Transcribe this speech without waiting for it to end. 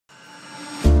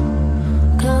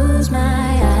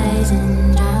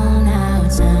and drown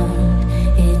out sound.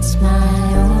 It's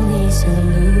my only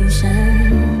solution.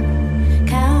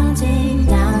 Counting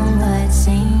down what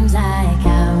seems like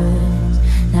hours,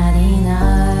 not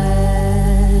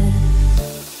enough.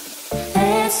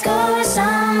 Let's go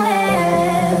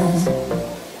somewhere else.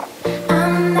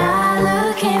 I'm not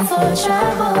looking for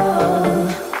trouble.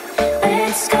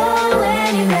 Let's go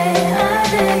anywhere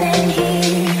other than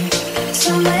here.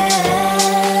 Somewhere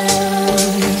else.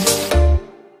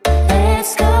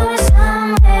 Let's go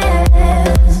somewhere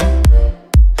else.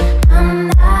 I'm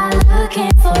not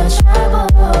looking for trouble.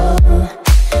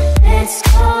 Let's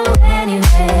go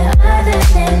anywhere other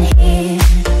than here.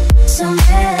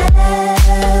 Somewhere else.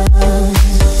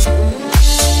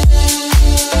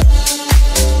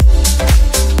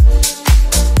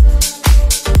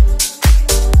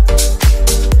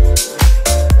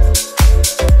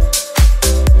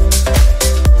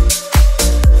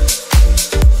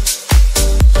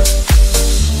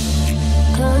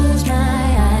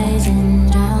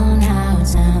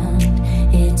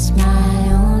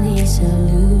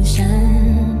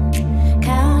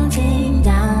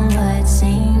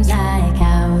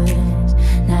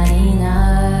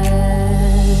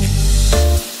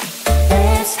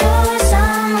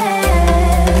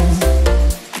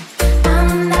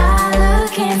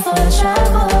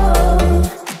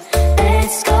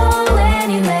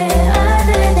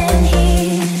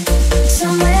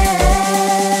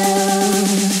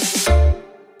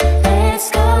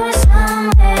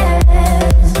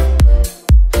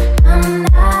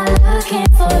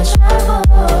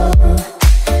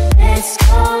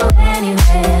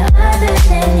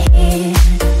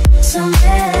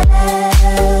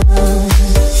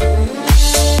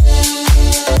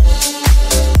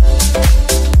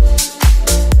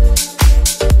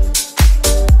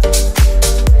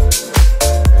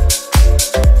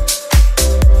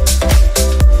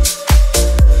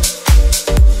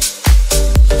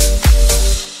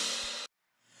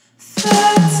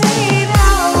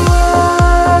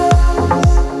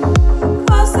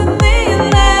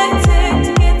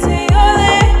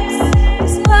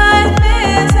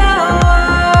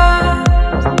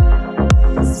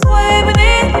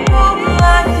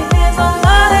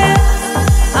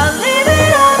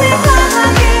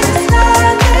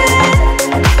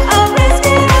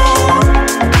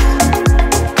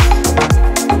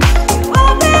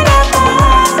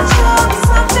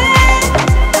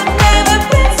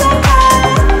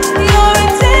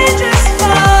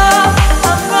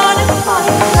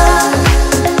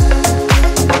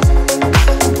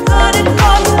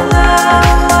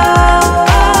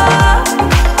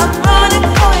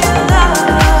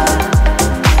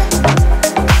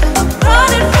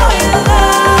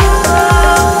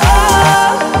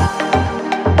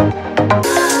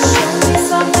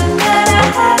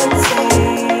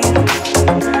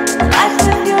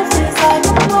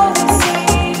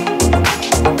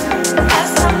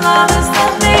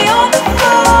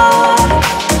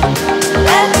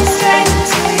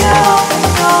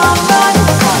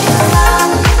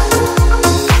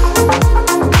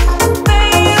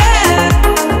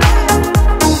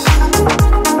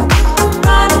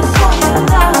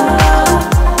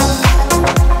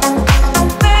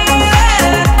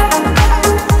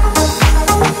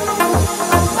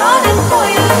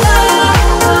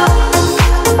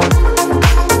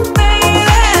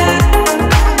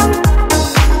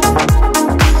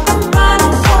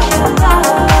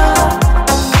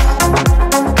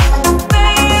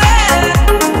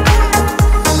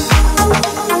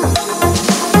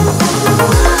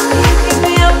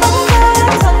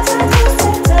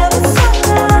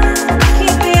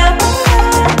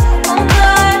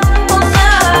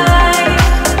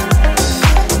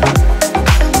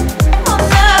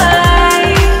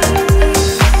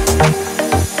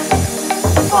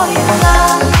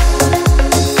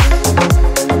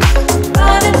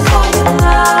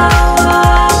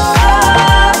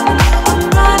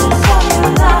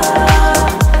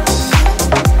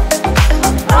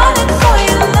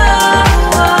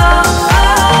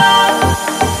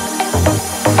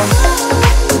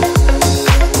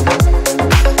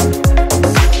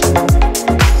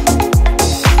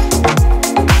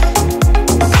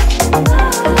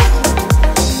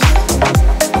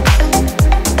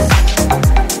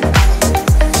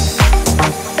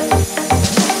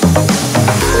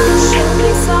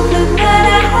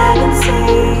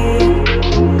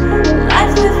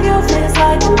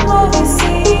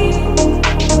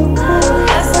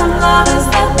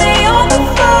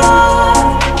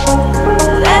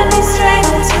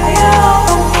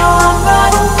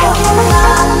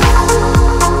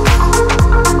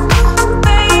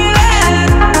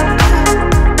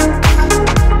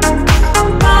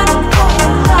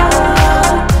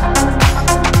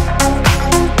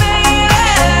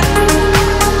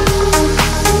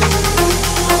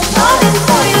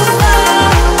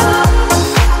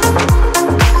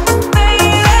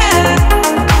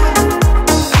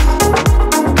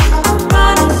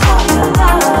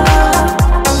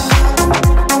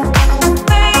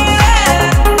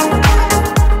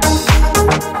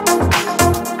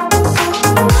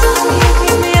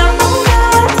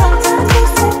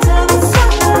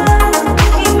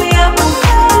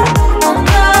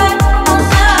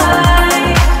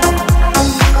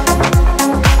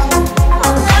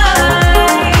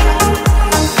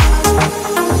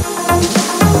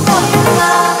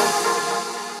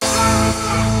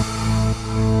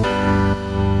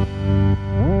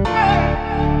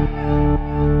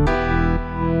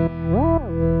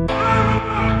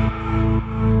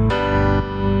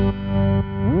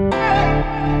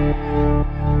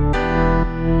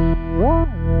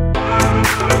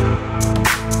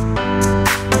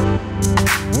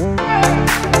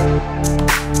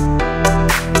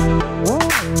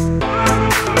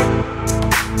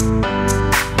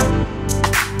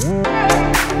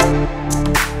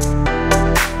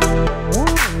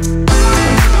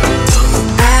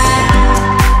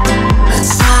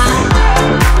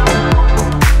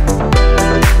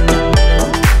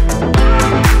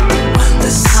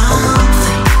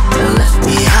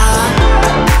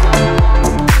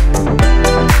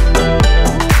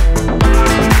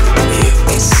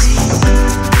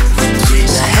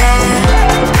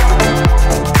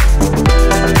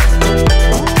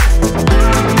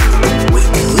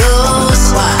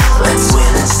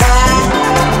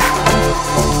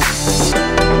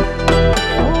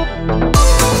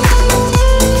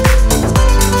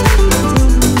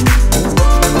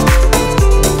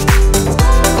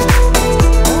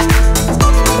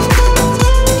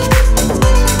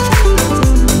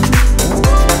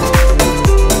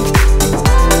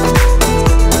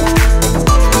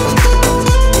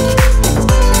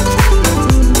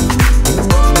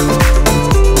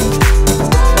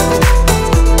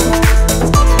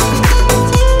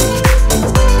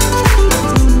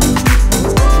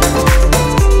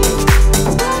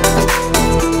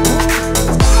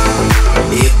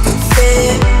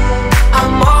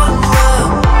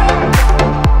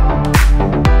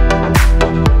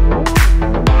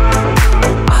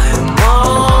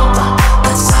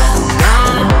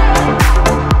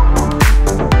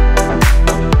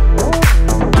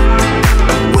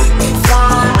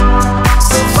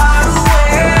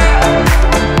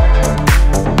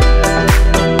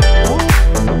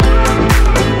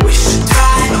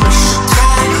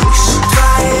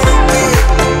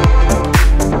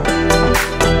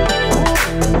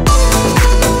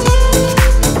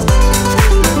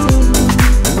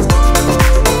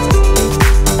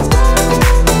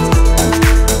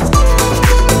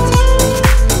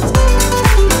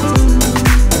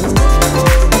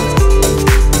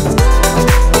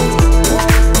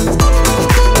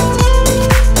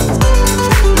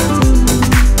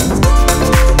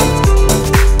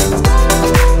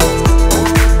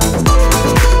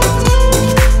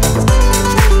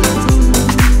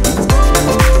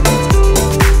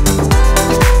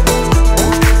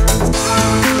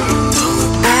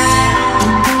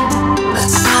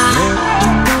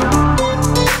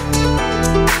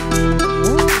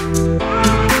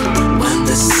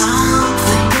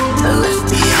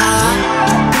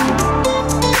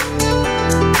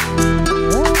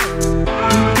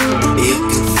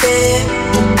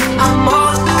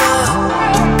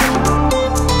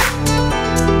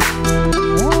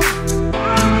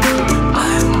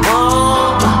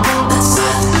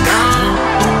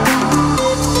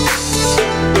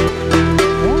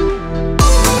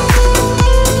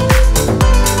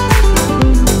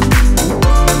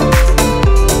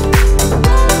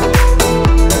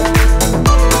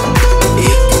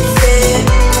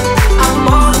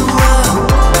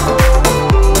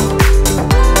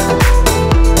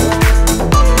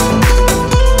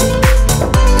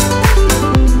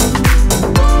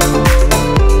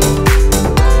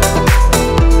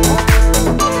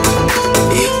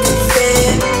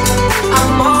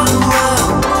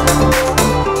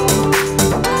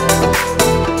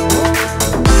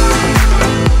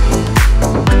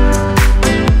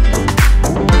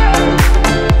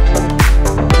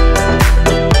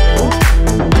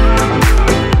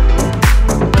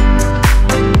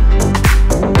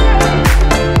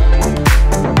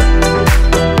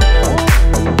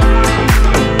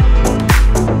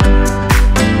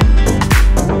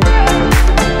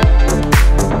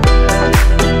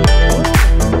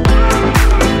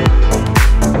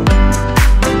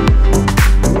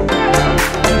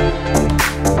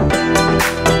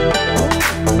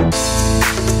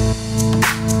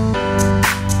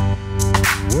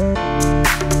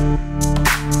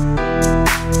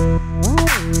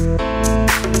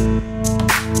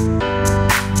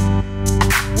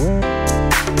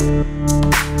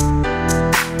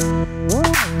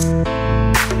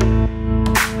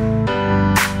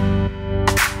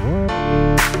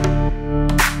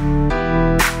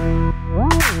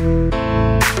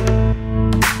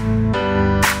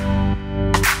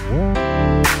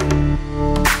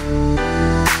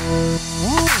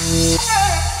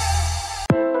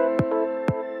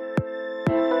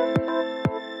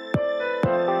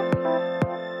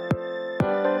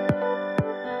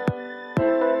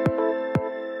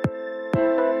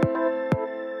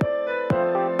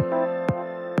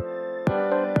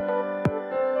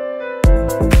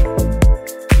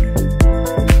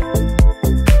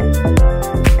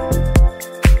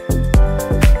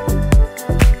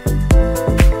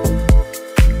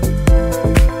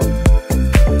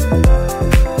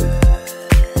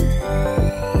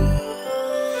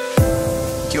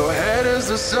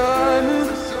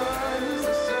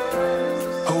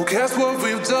 cares what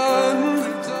we've done.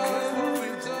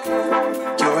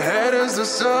 Your head is the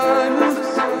sun.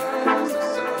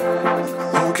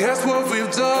 Who cares what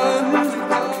we've done?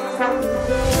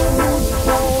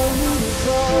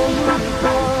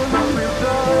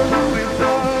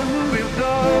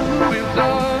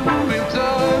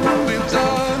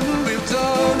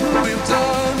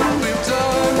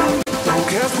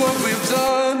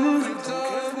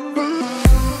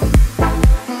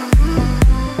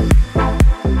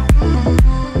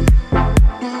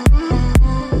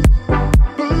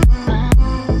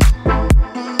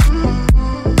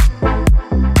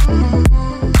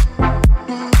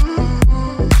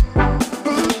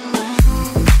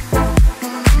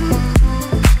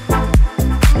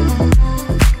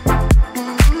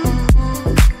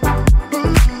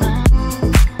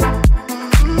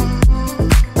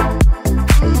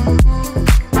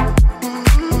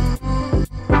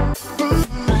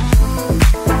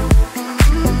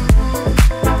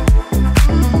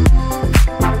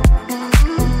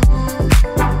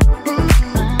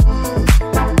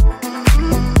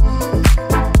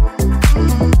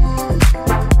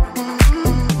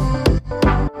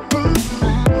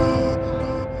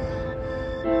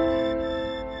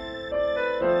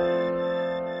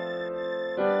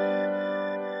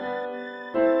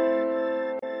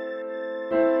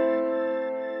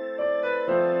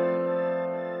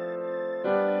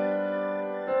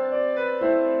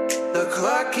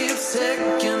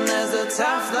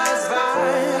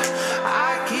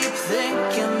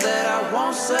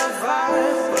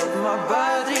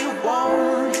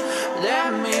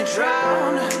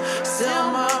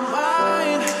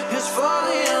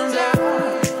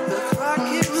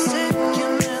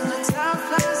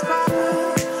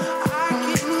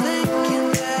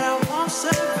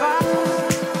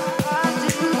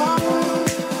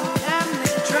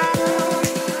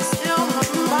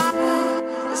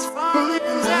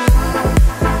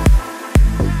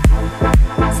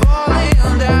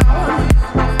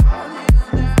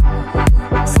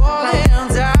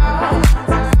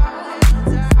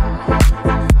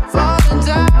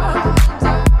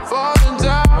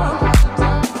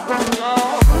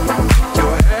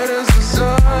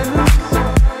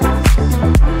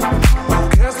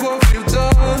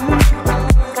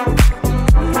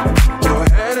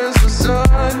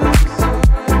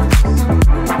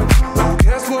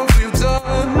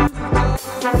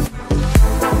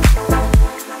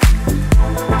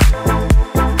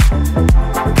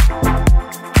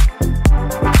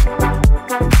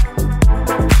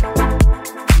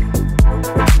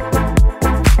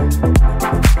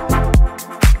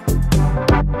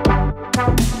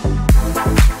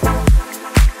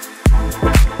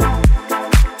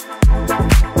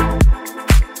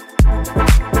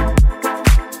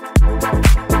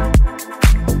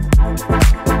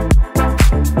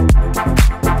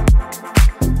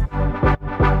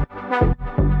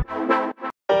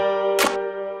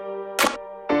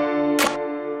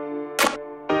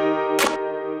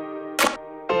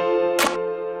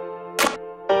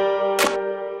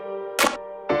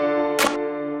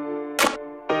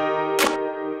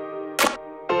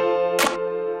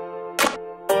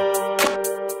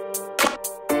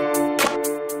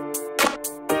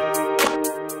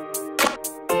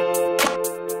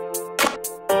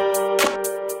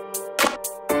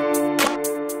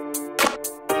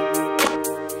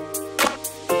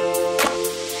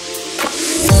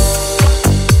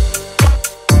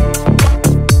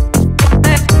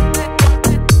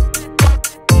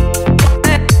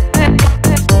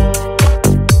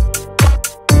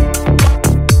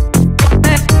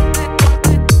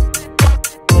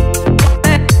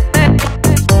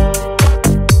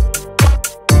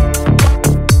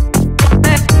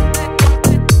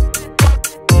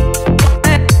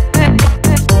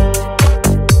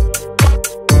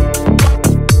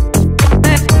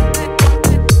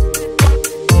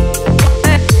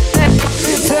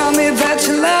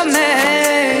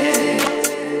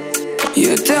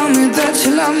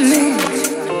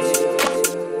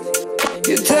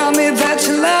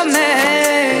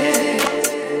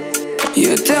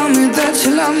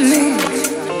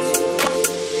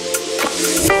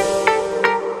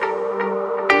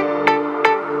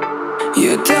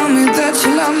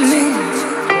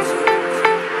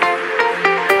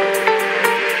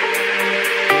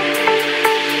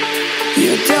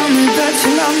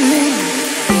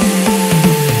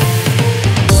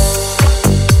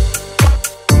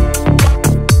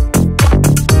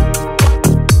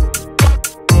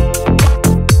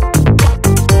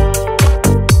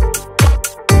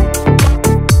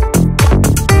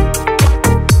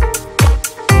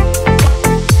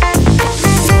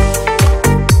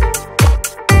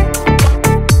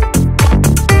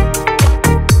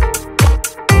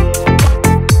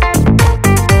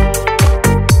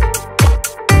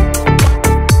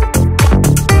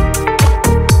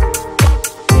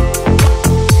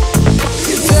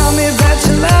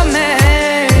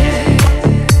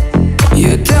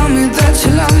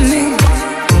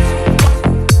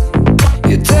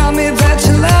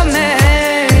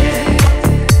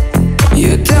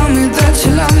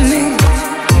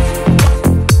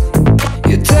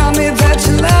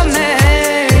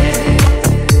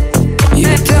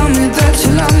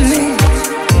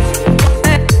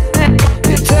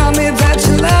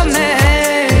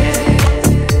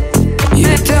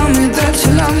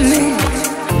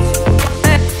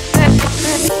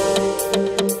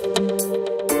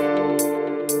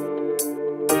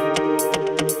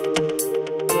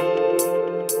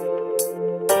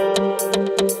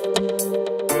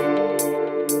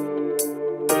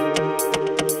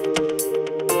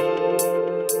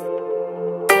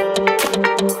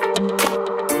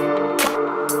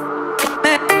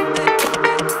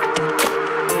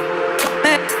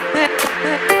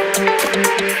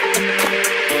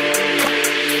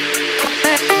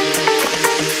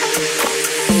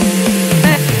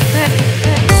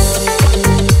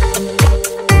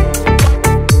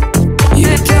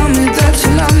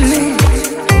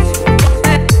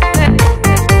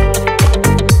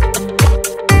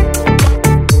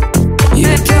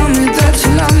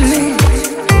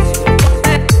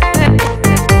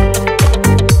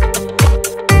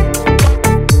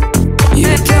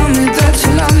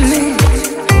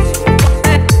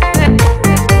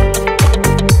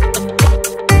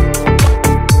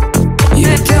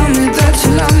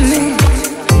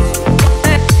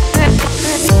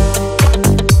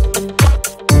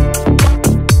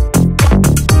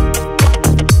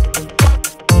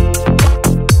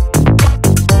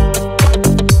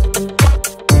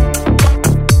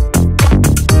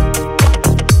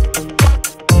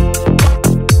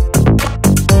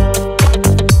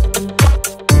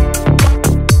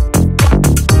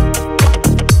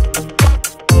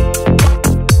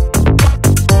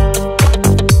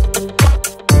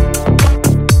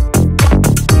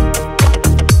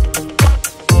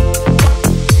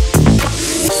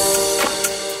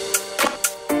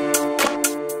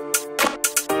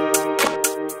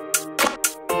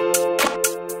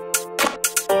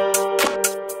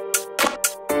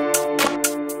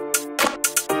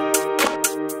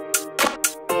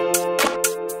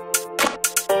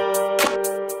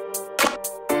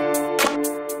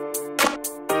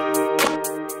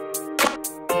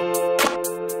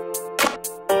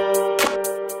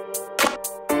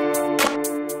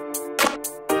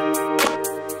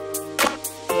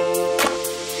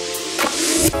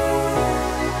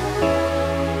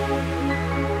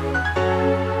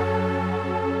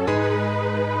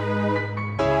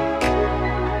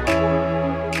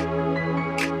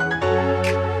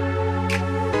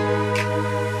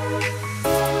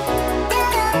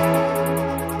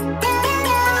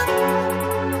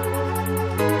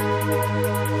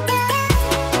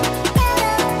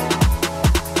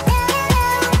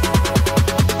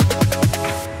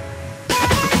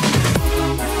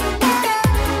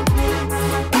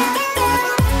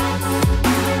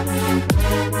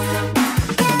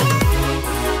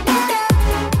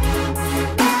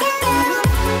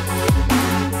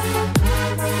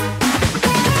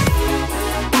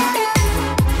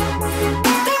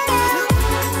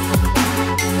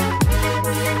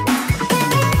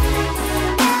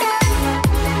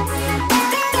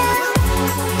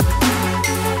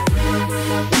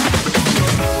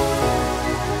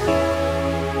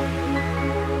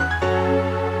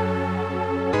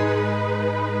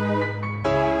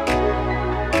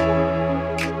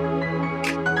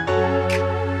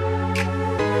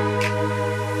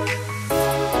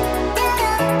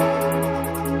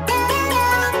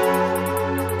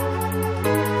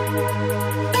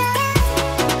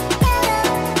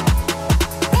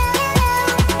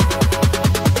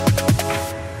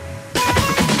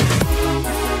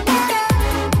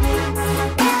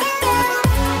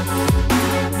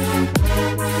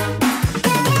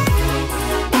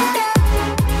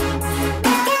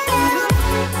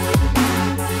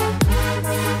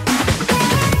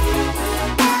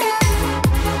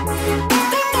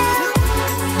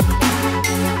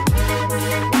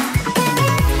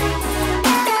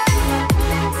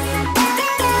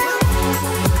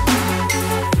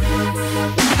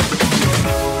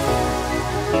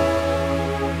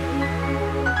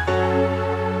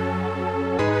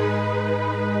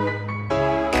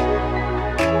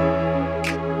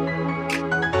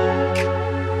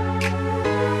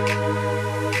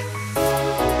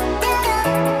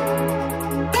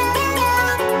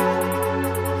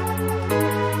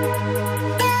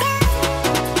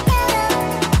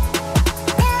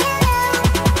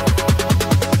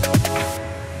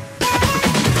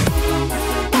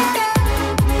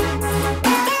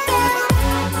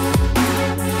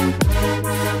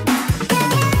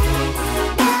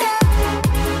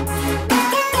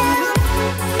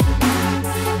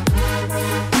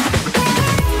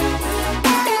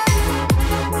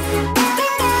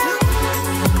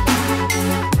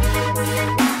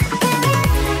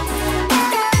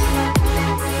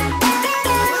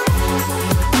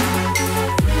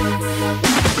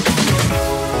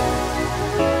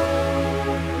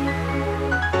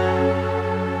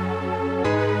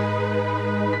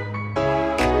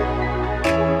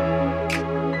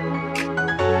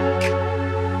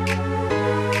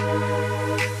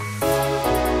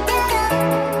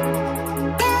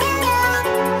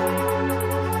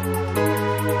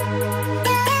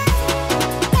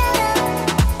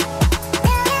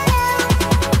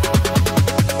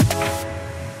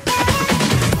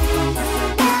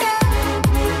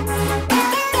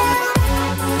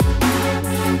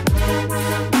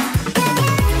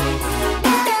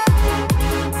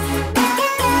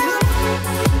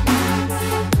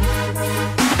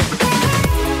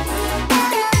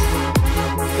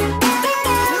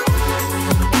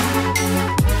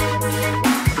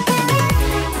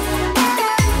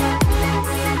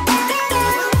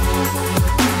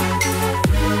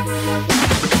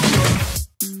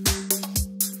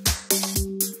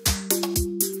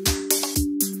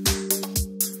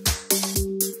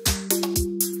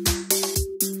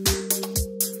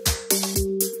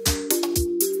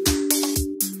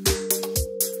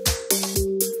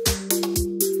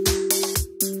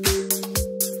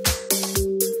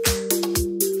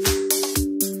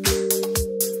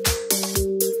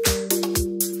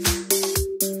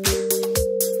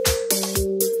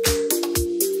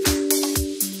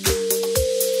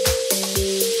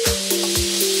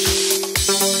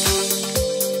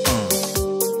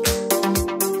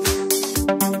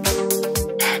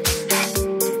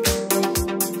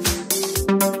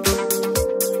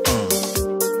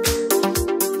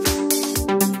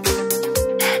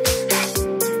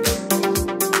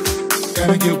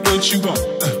 Gotta get what you want,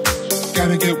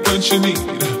 gotta get what you need.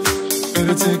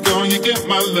 Better take all you get,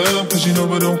 my love, cause you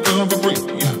know it don't come for free.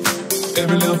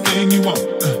 Every little thing you want,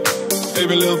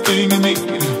 every little thing you need.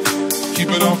 Keep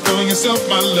it all for yourself,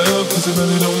 my love, cause it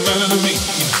really don't matter to me.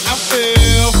 I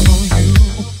fell for you,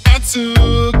 I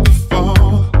took the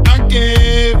fall, I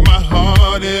gave my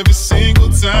heart every single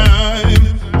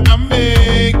time. I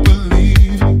make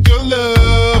believe your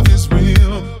love is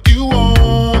real, you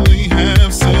only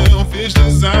have selfish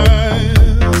desires.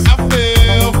 I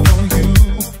fell for you,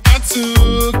 I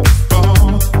took the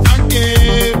fall, I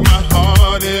gave my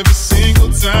heart every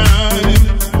single time.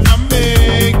 I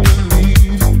make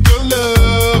believe your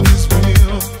love is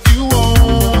real, you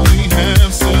only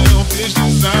have selfish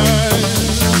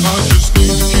desires. I just need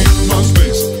to keep my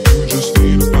space, you just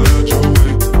need to find your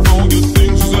way. All your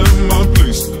things is at my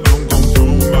place, I'm gon' throw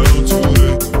them out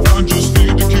today. I just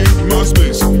need to keep my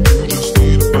space, you just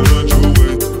need to find your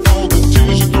way. All the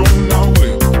tears you throw my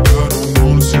way, I don't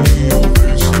wanna see your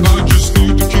face. I just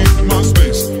need to keep my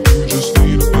space, you just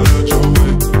need to find your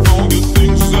way. All your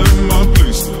things is at my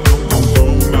place, I'm gon'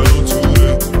 throw them out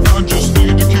today. I just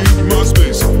need to keep my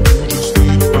space, you just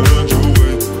need to find your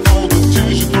way. All the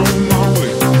tears you throw my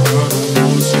way, I don't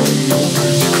wanna see your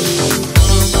face.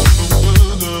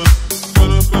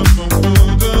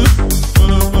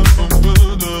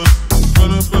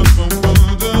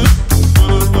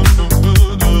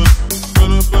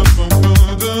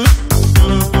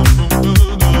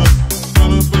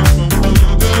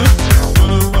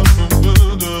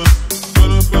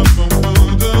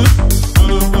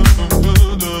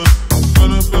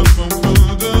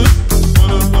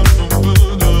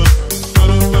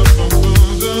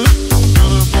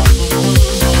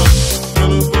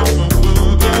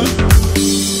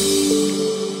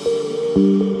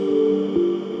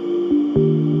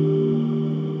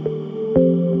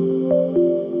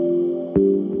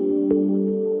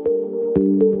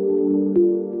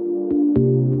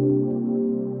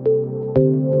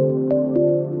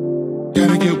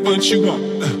 Gotta get what you want,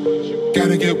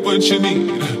 gotta get what you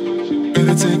need.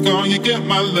 Better take all you get,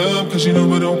 my love, cause you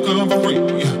know it don't come for free.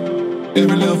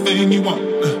 Every little thing you want,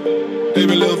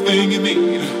 every little thing you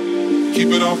need. Keep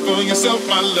it all for yourself,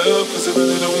 my love, cause it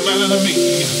really don't matter to me.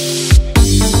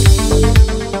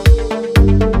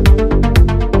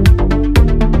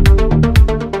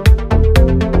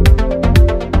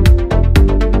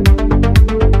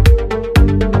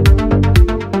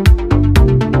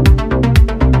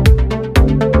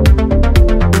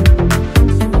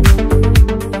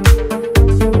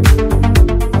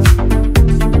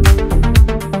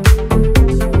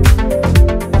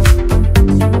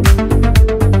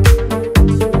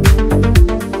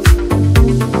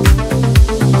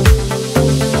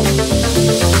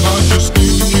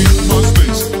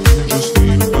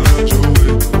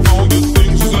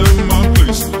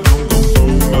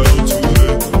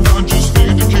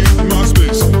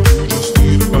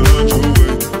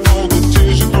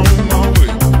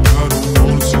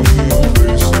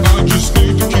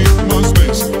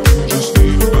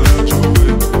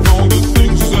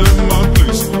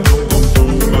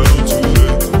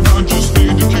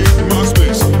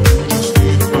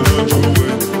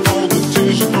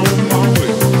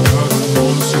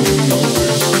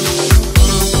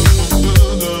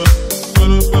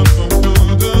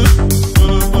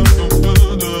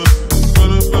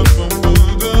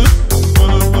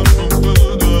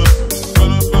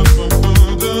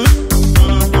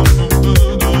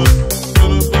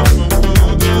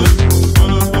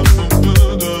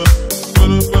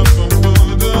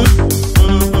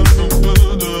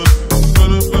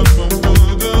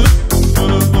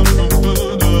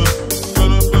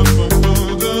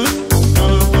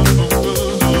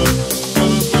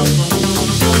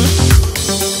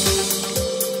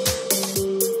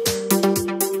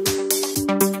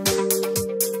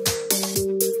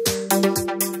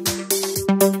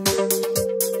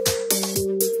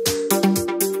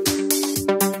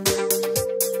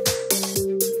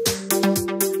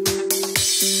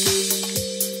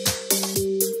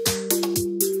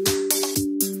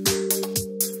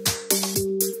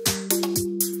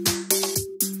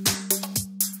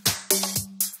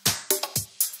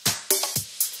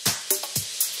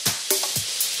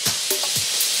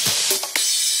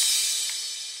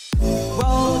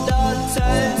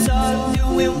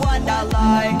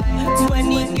 like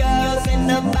 20 girls in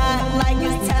the back like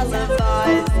it's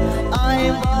televised.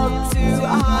 I'm up too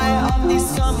high on this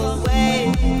summer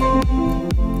wave.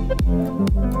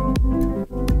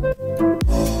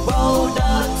 Rolled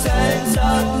up, turned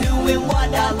up, doing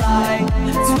what I like.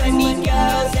 20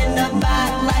 girls in the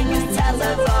back like it's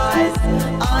televised.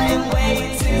 I'm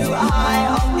way too high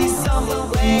on this summer wave.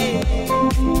 way.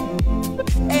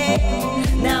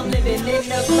 Now I'm living in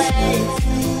the place.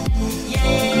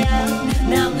 Yeah,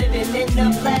 now I'm living in the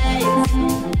place.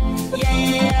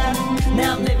 Yeah,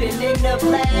 now I'm living in the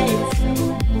place.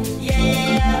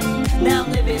 Yeah, now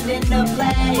I'm living in the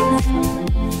place.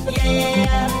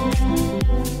 Yeah.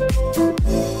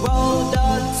 Rolled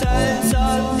up, turns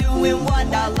up, doing what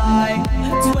I like.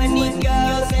 20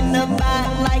 girls in the back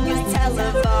like it's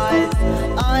televised.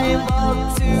 I'm up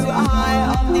too high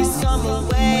off this summer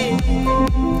wave.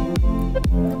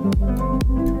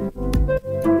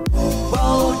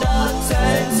 Rolled up,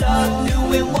 turns up,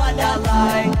 doing what I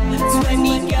like.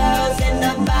 20 girls in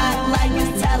the back like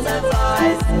it's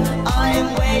televised. I'm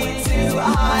way too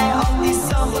high off this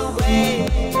summer wave.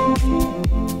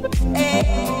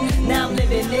 Now I'm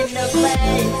living in the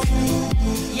place.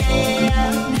 Yeah,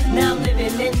 now I'm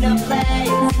living in the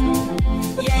place.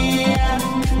 Yeah,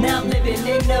 now I'm living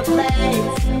in the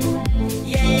place.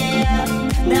 Yeah,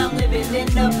 now I'm living in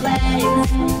the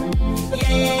place.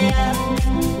 Yeah.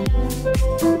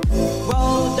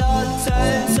 Rolled up,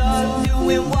 turns up,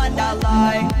 doing what I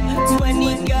like.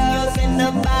 20 girls in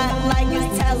the back like it's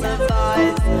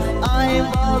televised. I'm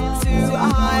up too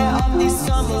high off this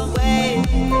summer wave.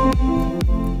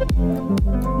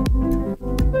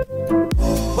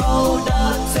 Rolled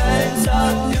up, turns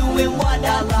up, doing what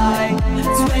I like.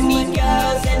 20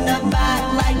 girls in the back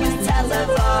like it's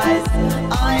televised.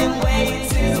 I'm way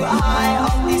too high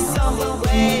off this summer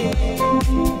wave.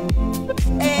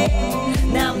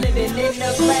 Now I'm living in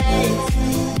the place.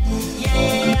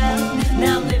 Yeah,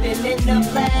 now I'm living in the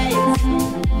place.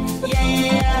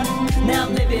 Yeah, now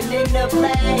I'm living in the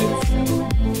place.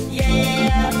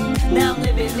 Yeah, now I'm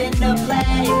living in the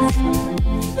place.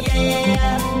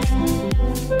 Yeah.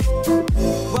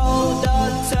 Rolled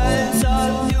up, turns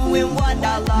up, doing what I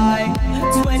like.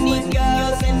 20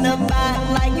 girls in the back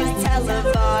like it's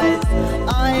televised.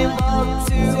 I'm up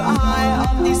too high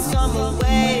off this summer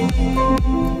wave.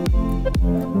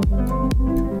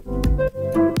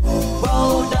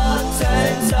 Rolled up,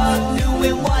 turns up,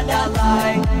 doing what I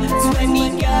like. 20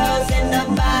 girls in the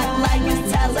back like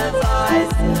it's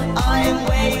televised. I'm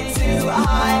way too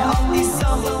high off this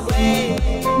summer wave.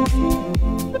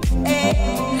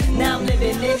 Now I'm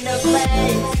living in the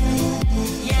place.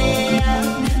 Yeah,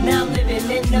 now I'm living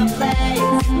in the place.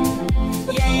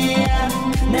 Yeah,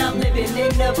 now I'm living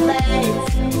in the place.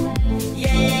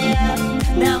 Yeah,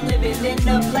 now I'm living in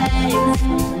the place.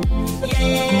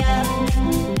 Yeah.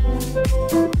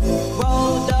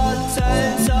 Rolled up,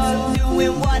 turns up,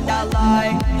 doing what I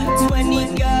like.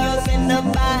 20 girls in the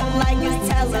back like it's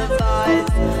televised.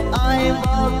 I'm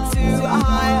up too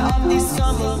high off this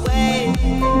summer wave.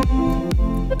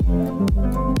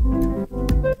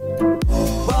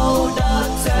 Rolled up,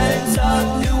 turns up,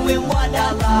 doing what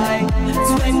I like.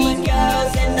 20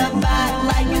 girls in the back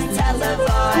like it's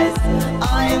televised.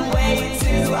 I'm way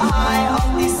too high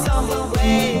off this summer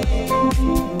wave.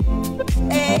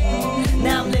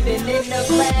 Now I'm living in the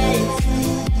place.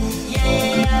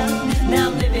 Yeah, now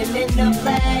I'm living in the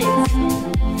place.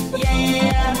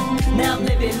 Yeah, now I'm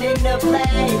living in the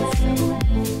place.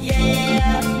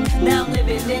 Yeah, now I'm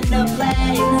living in the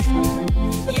place.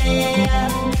 Yeah.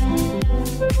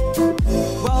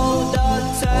 Rolled up,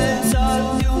 turns up,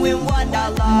 doing what I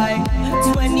like.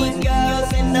 20 girls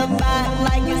in the back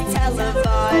like it's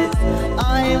televised.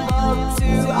 I'm up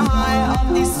too high off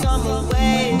this summer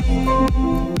wave.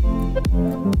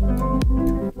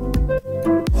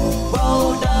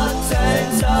 Rolled up,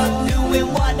 turns up, doing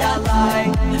what I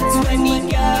like. 20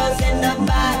 girls in the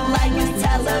back like it's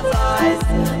televised.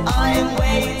 I'm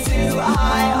way too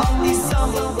high off this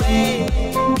summer wave.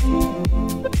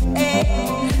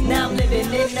 Now I'm living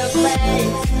in the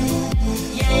place.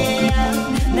 Yeah,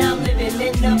 now I'm living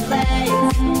in the place.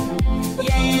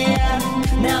 Yeah,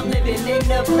 now I'm living in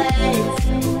the place.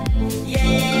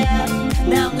 Yeah,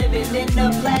 now I'm living in the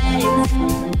place.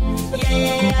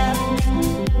 Yeah.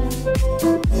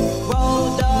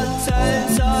 Rolled up,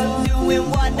 turns up, doing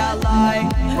what I like.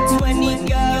 20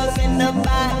 girls in the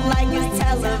back like it's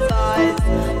televised.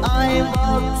 I'm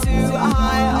up too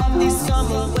high off this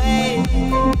summer wave.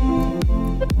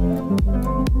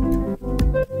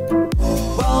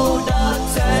 Rolled up,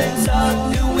 turns up,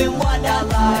 doing what I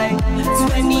like.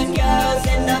 20 girls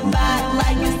in the back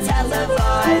like it's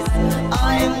televised.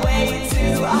 I'm way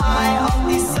too high off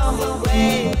this summer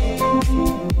wave.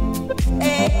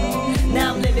 Now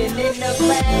I'm living in the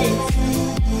place.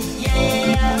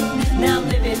 Yeah, now I'm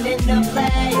living in the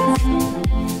place.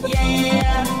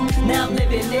 Yeah, now I'm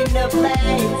living in the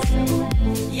place.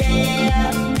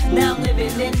 Yeah, now I'm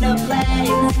living in the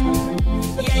place.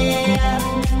 Yeah.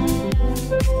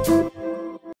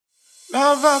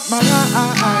 Love of my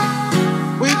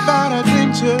life, without a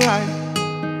dream to life.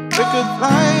 We could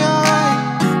fly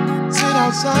away, sit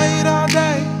outside all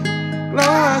day,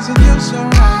 glow as a new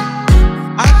sunrise.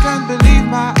 I can't believe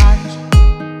my eyes,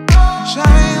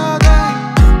 shine all day,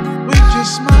 we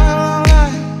just smile all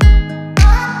night.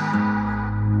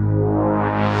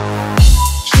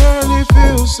 Surely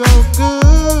feels so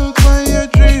good when your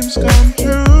dreams come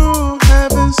true,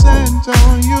 heaven sent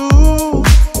on you.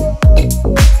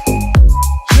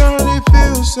 Surely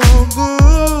feels so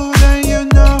good and you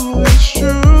know it's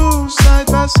true, side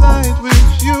by side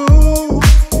with you.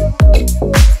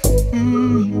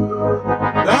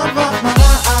 Love of my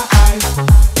life,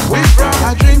 we brought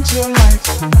a dream to life.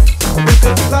 We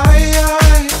could fly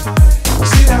away,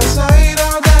 sit outside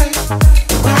all day,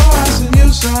 glow as a new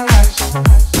sunrise.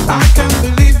 I can't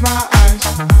believe my eyes,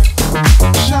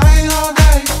 shine all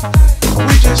day,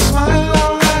 we just smile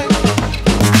all night.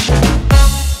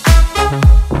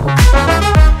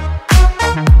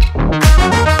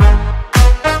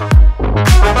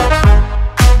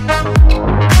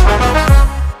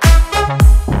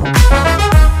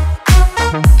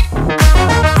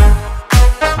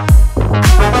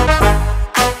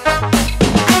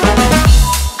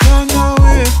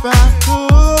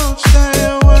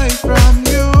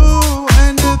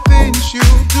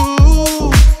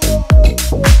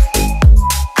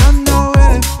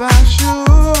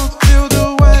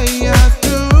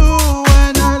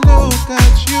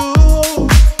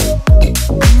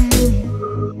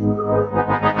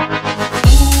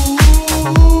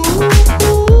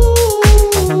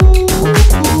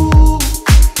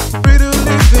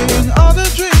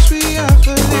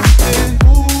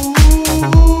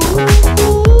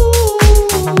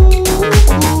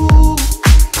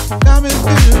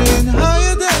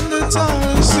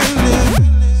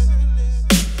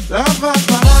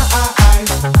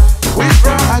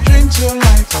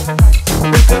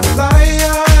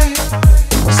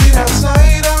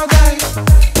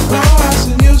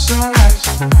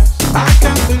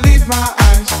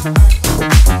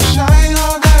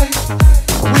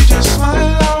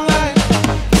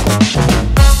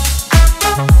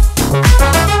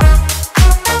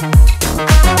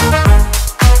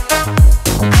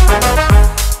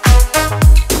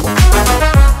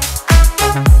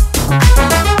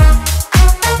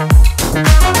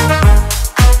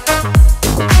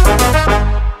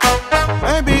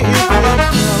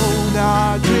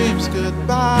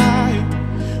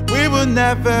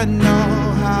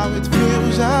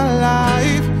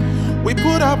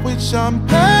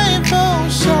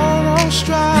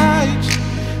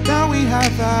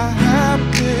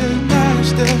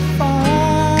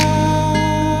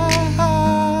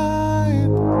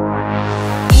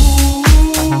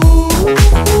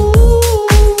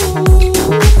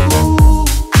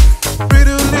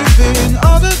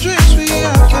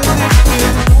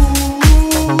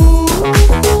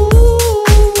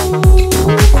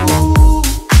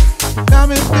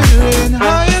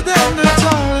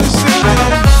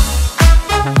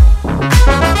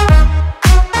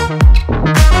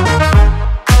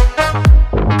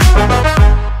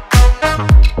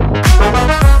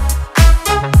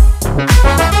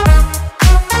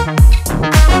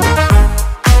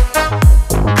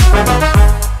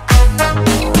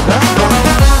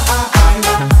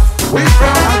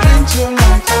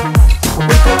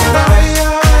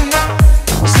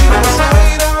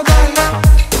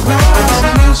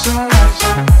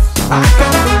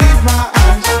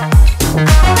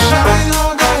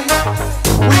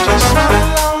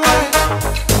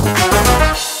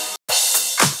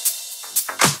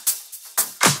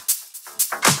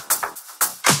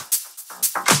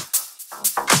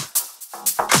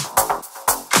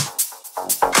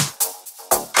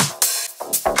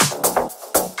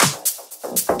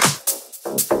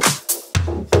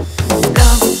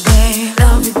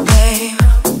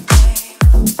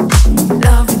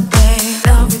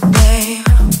 Love it,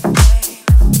 babe.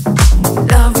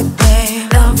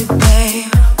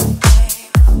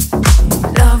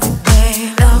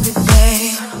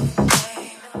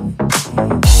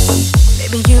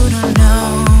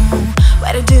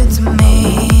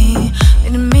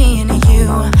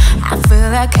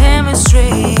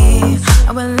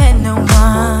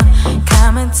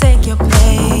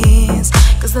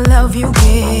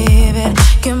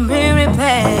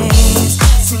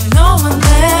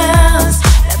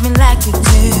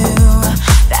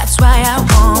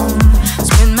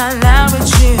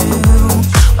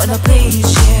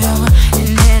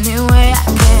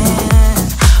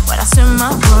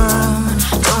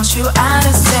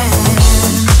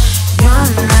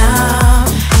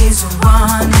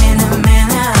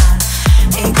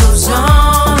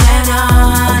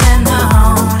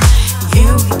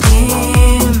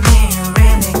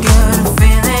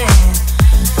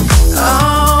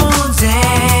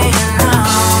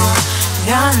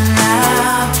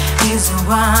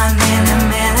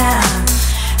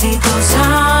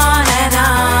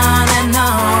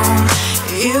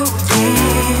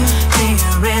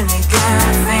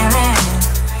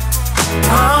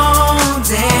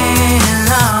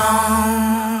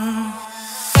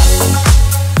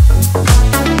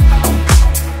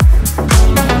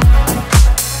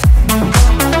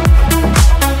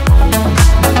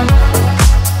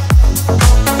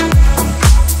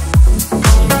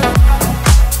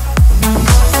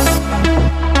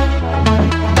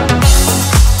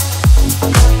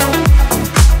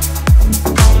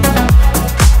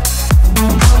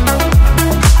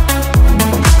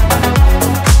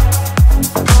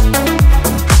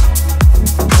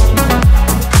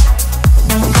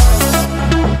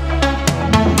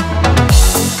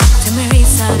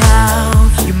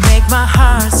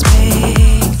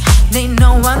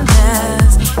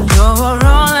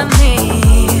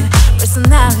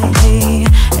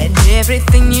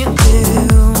 Everything you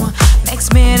do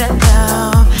makes me to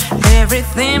love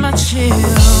everything about you.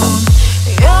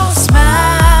 Your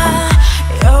smile,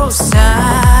 your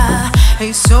style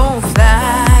is so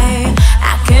fly,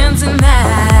 I can't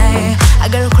deny. I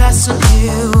got a crush on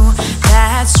you,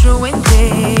 that's true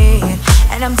indeed.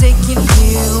 And I'm taking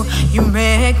you, you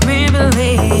make me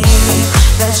believe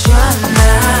that your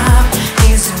love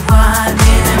is the one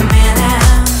in a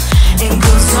minute. It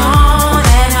goes on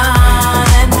and on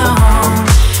and on.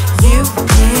 You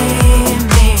give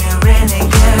me a really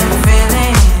good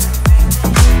feeling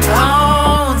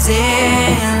all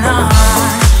day long.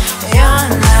 Your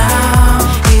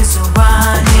love is the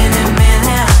one in a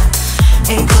minute.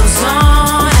 It goes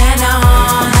on and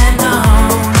on and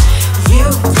on. You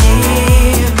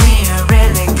give me a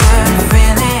really good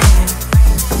feeling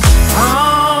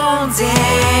all day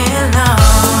long.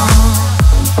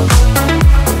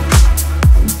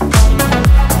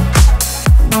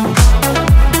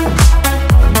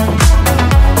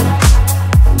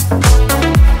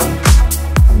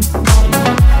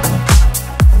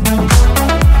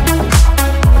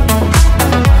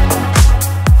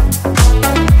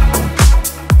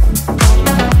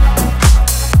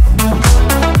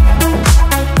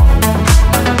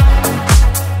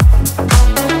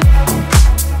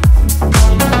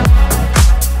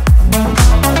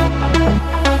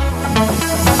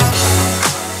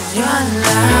 Your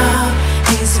love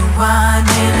is the one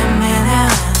in a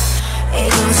minute. It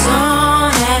goes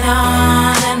on and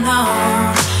on and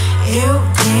on. You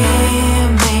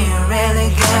give me a really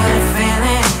good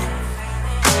feeling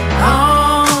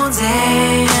all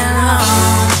day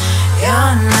long. Your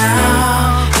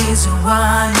love is the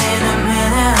one in a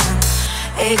minute.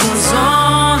 It goes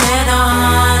on and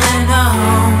on and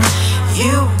on.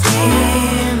 You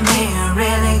give me a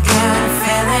really good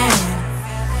feeling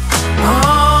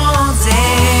all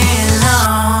day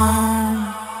long.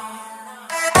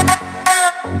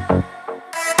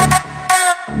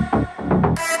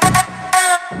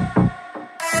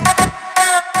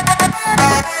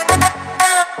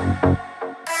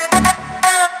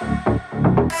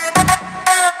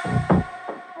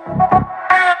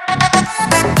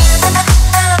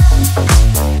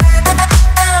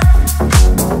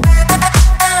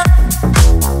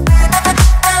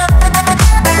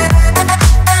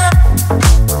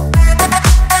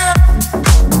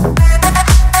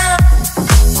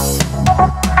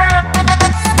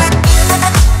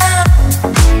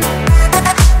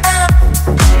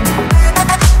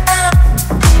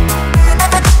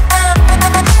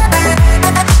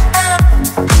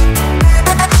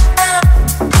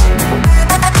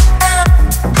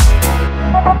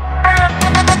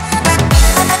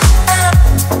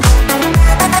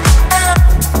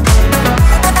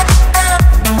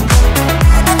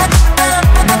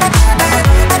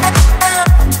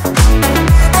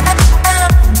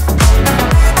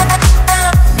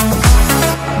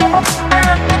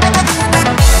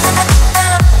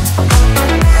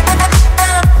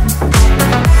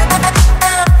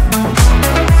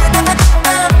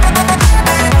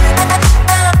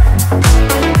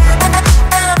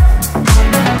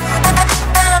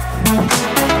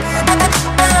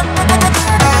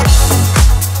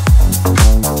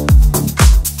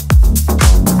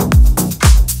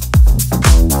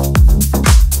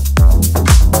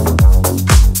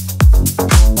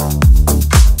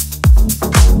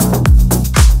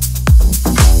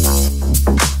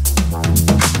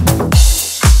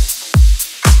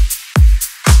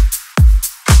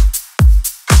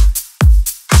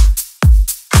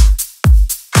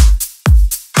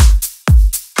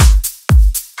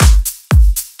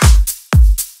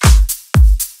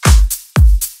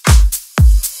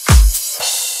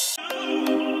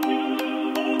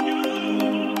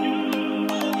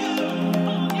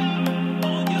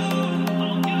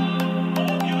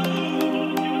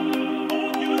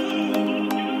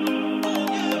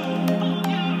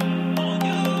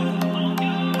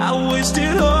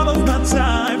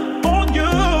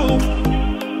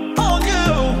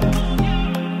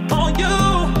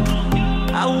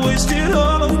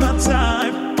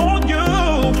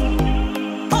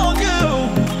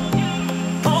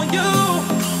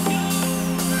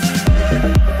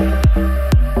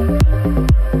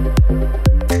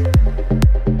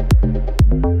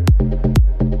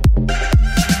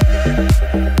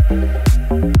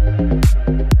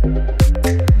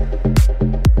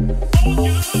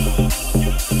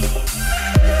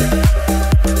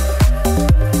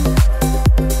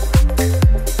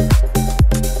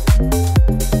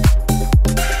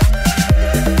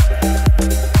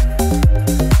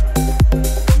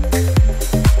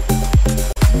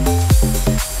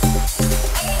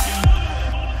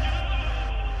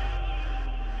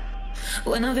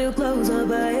 When I feel closer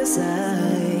by your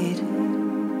side,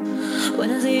 when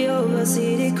I see your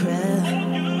city crowd,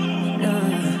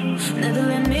 never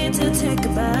let me to take a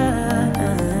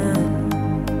bow,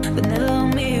 but never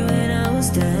on me when I was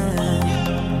down.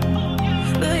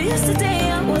 But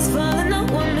yesterday I was falling, no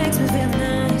one makes me feel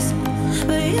nice.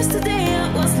 But yesterday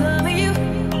I was loving you,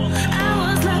 I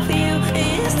was loving you.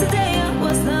 Yesterday I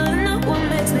was loving, no one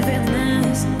makes me feel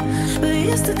nice. But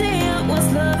yesterday I was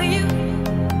loving you.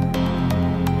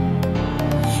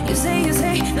 You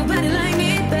say, nobody like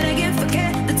me, but I can't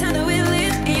forget the time that we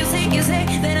lived. And you say,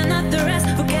 that I'm not the rest,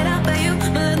 forget about you,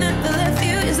 my love never left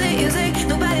you. You say,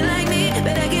 nobody like me,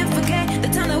 but I can't forget the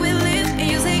time that we lived.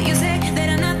 And you say, that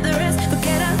I'm not the rest,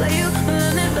 forget about you, my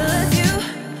love never left you.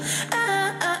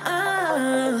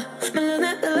 My love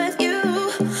never left you.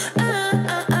 My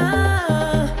love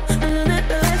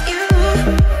never left you.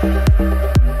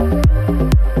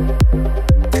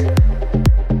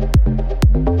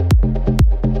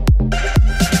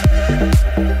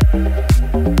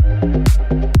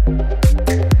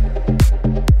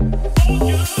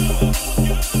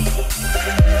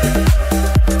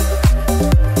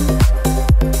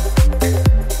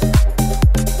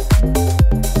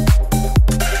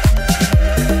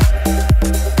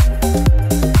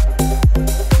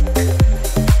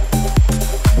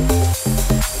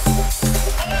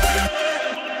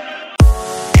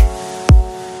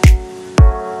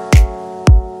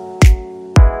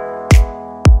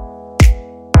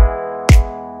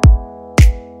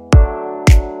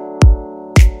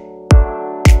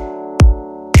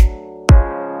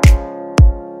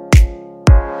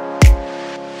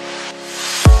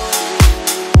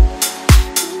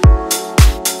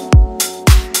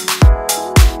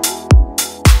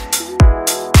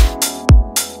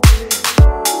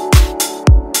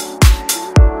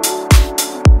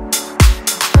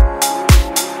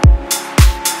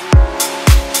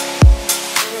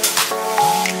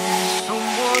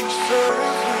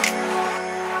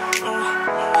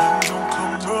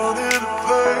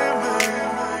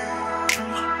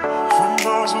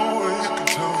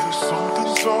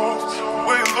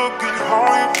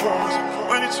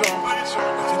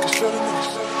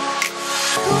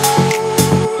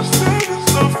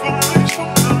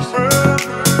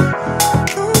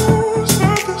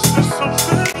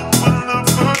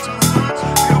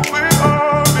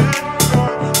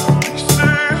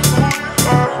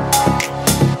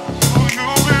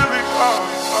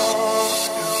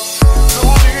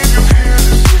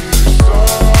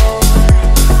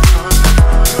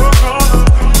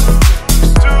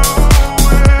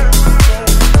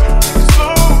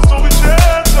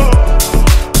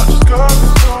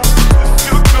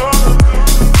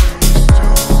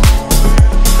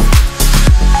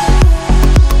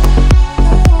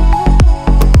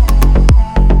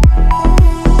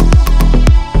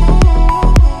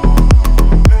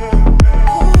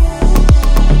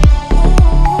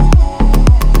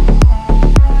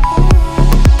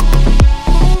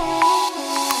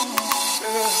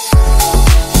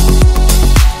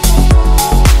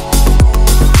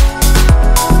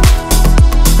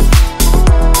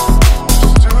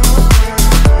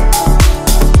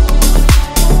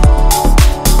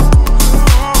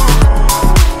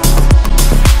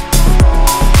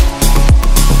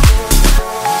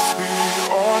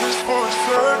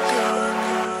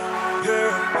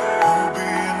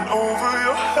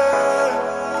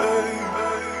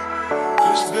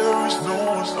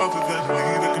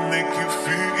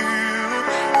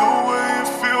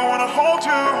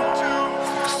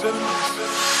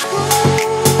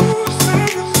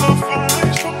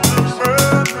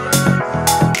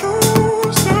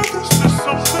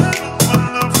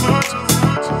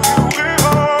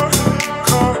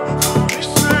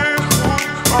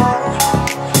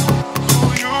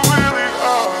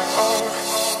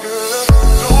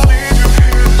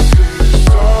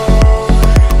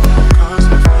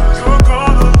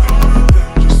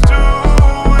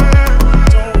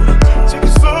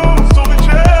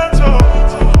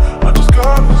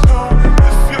 Just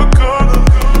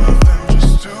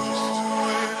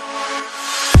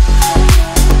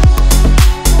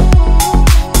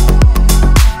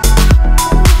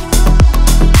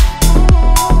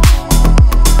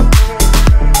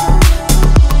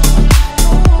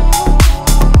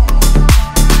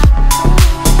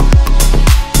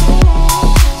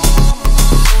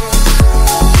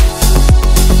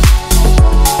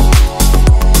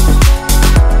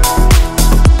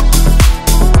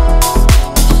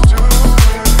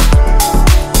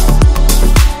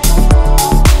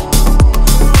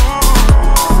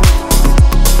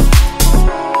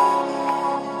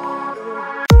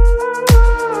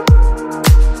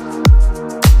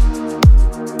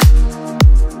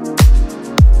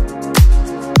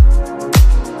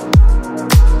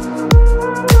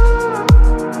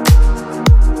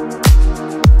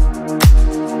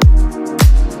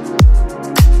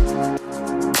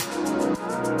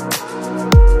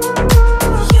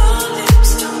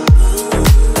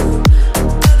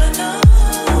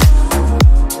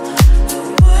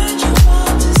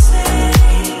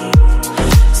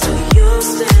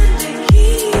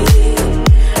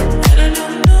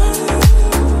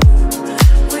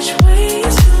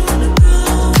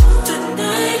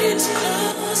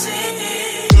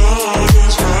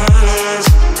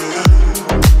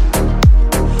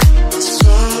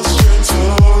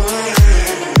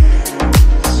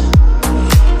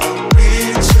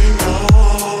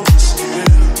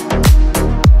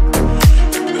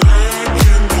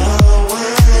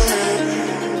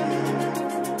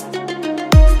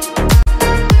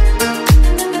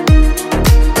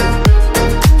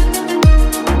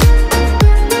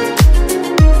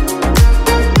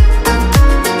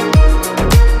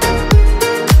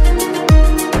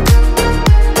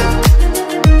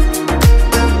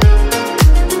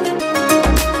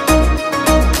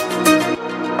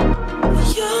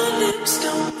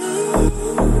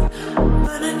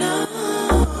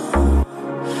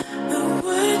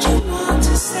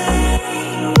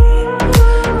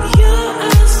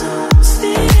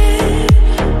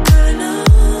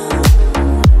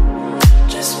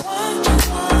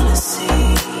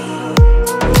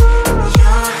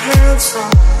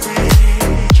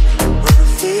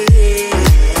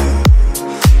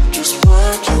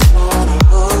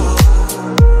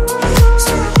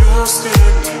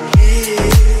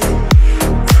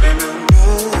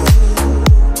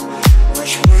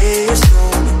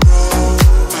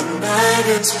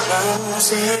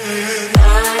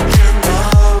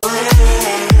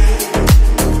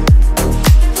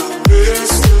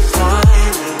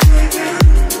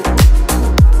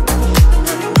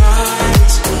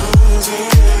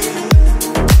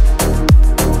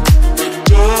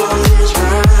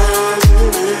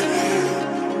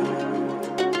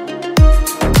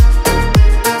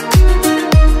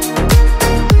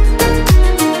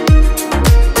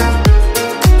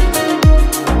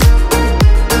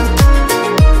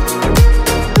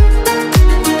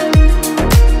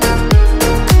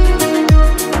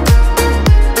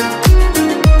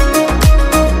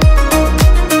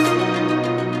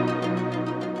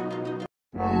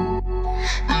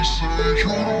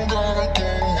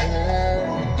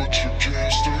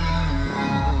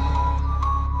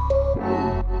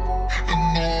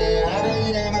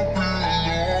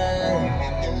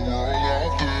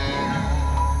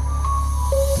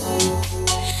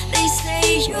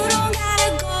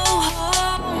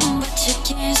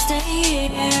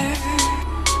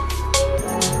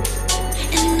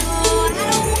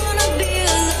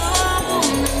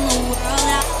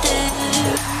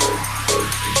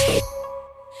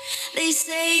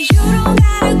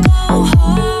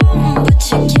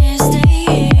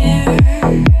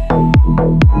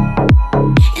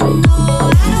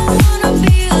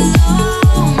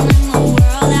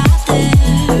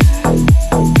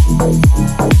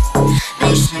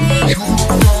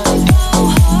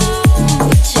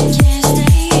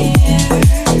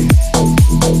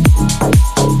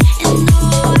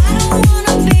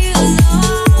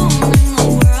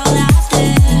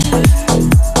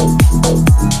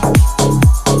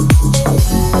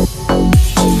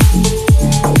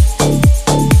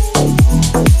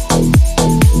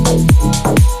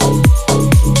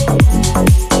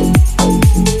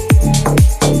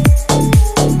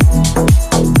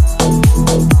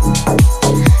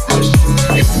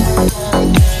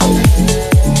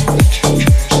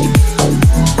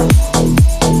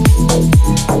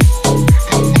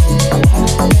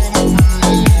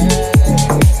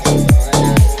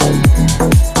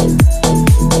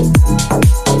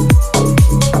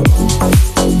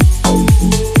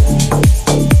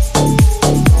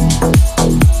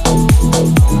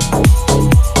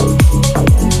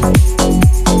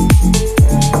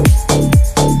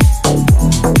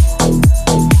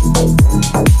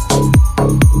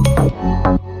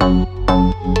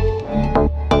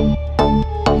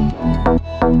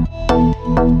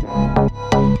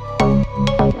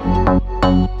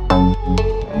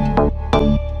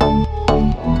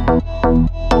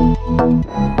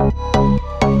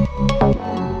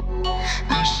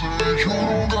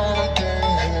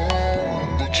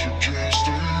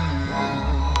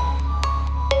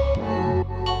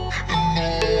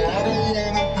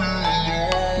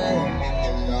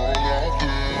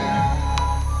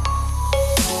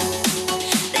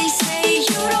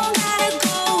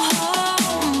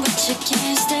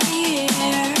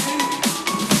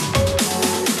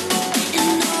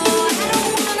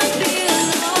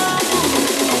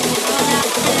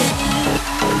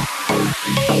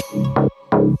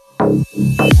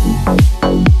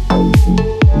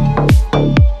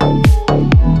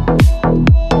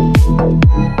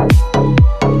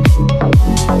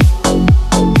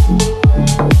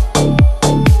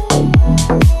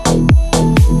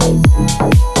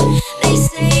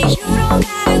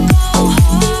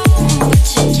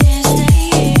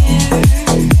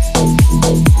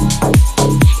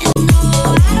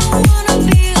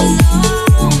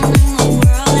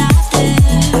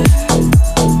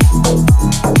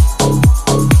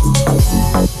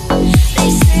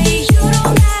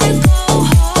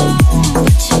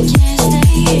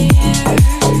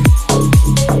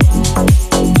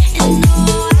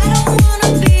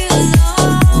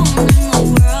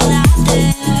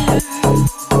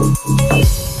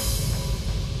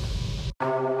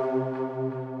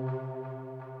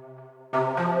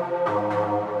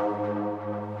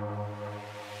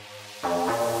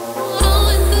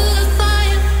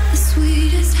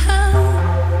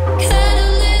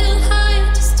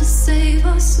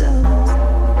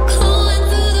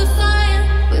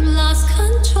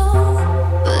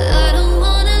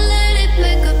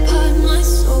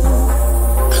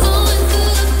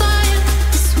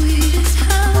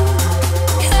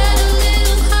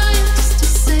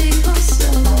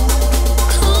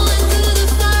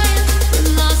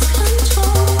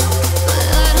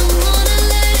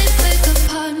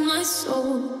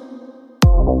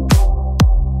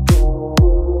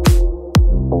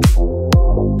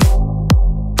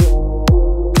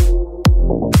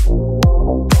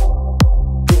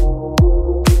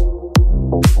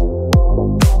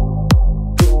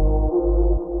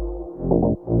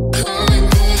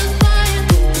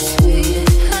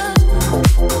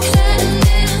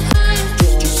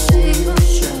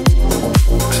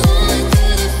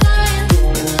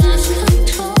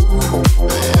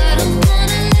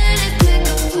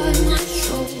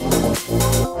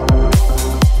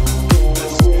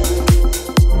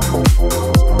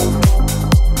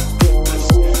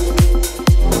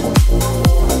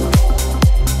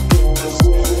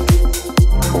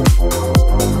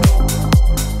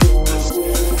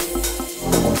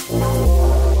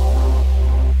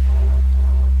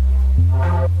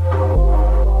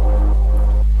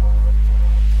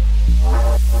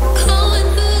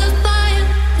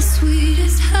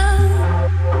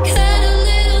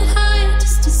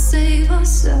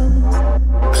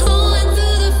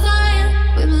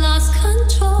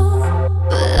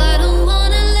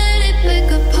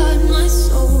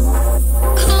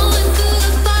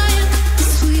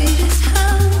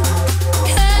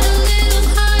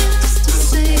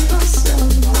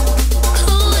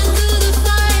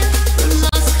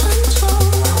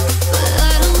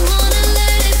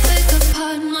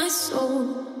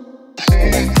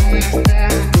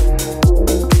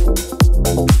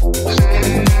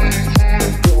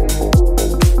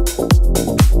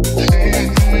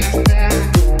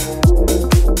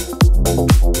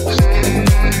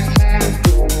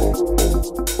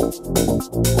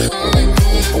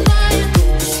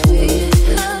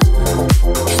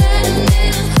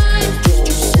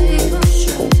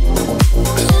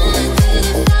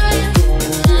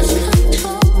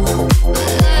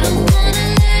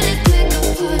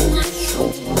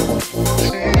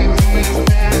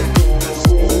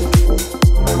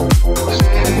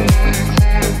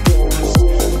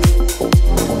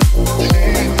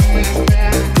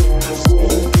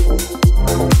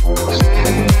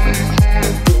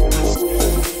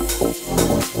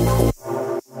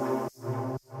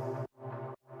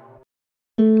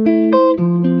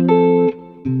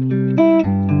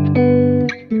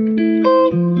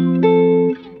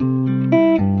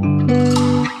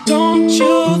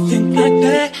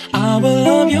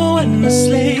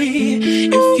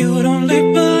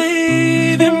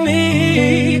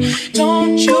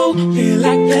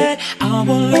that, I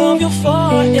will love you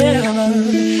forever.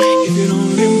 If you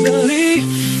don't believe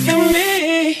in me,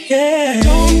 yeah.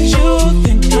 Don't you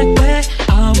think like that,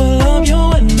 I will love you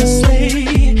endlessly.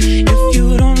 If you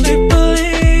don't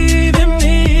believe in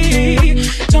me,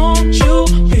 don't you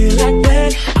feel like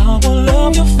that, I will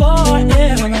love you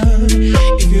forever.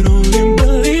 If you don't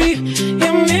believe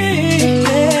in me,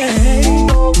 yeah.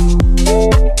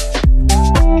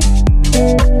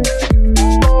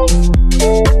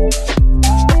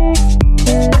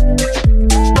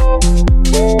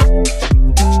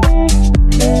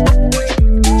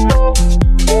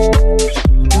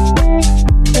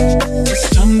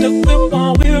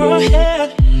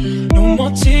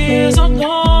 Tears are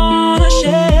gonna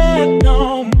shed,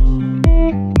 no.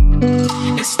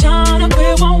 It's time to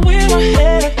quit while we're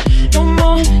ahead. No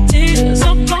more tears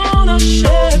are gonna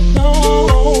shed, no.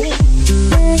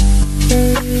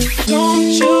 Don't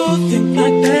you think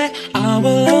like that, I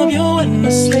will love you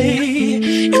endlessly.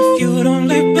 If you don't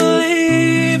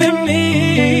believe in me,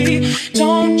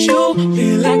 don't you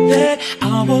feel like that,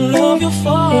 I will love you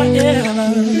forever.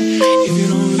 If you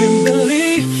don't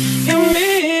believe in me,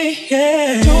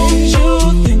 yeah. Don't you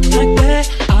think like that,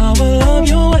 I will love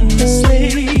you endlessly.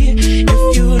 If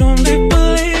you don't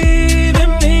believe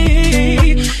in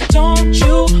me, don't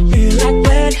you feel like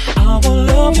that, I will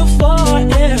love you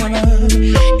forever.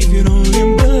 If you don't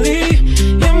believe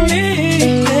in me,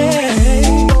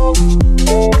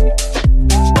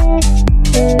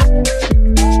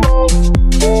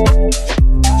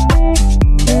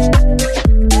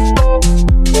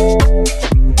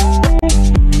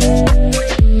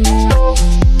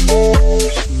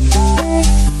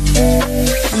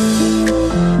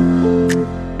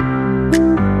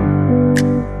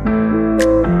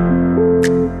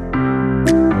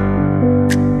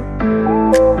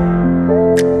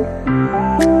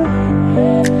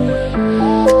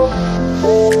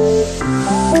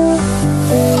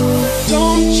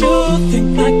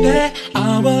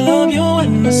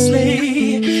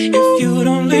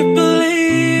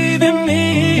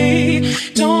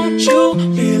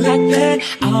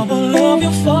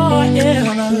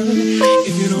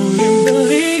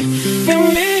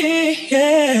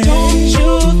 yeah.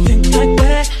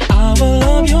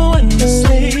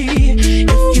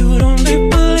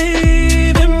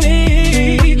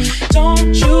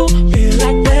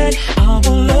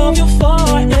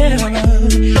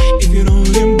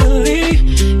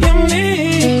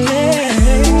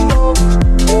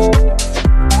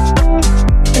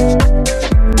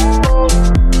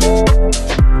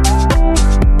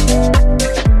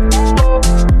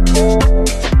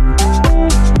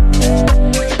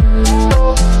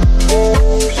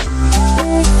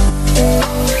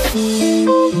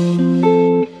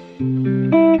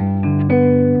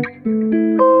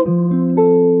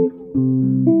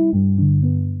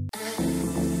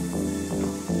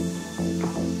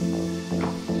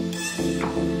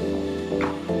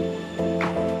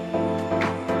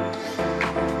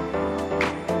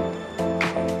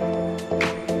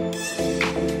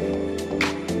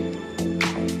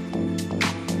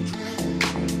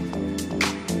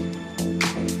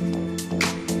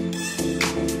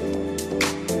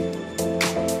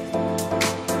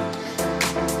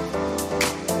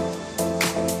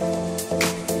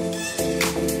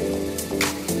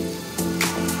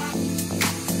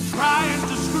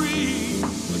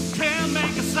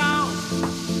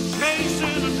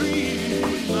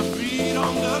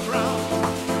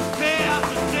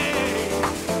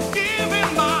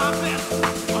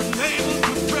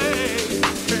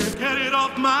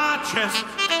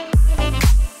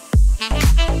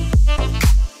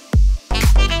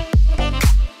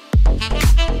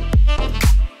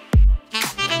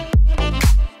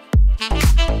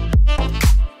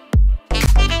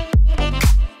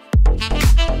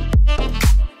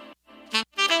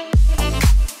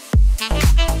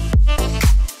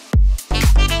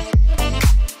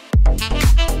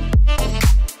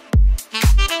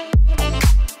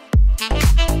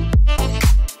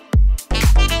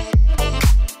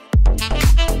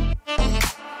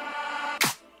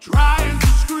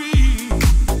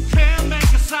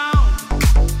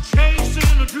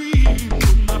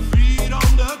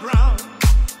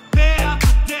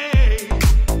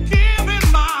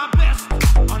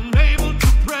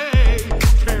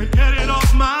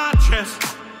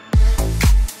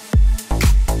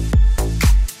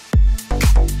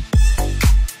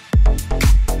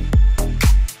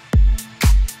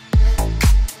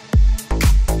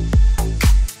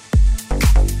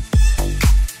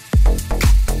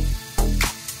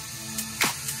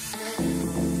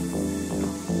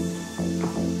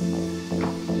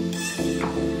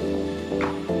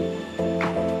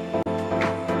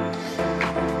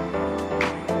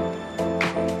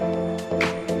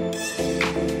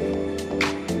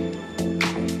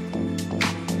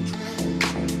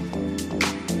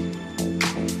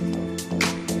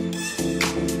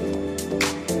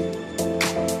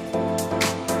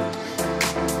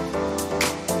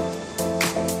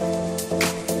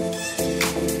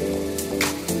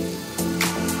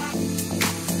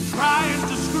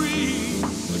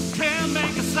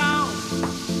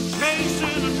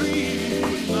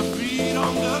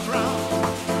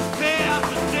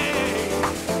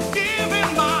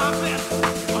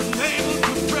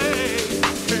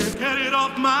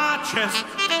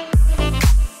 chest.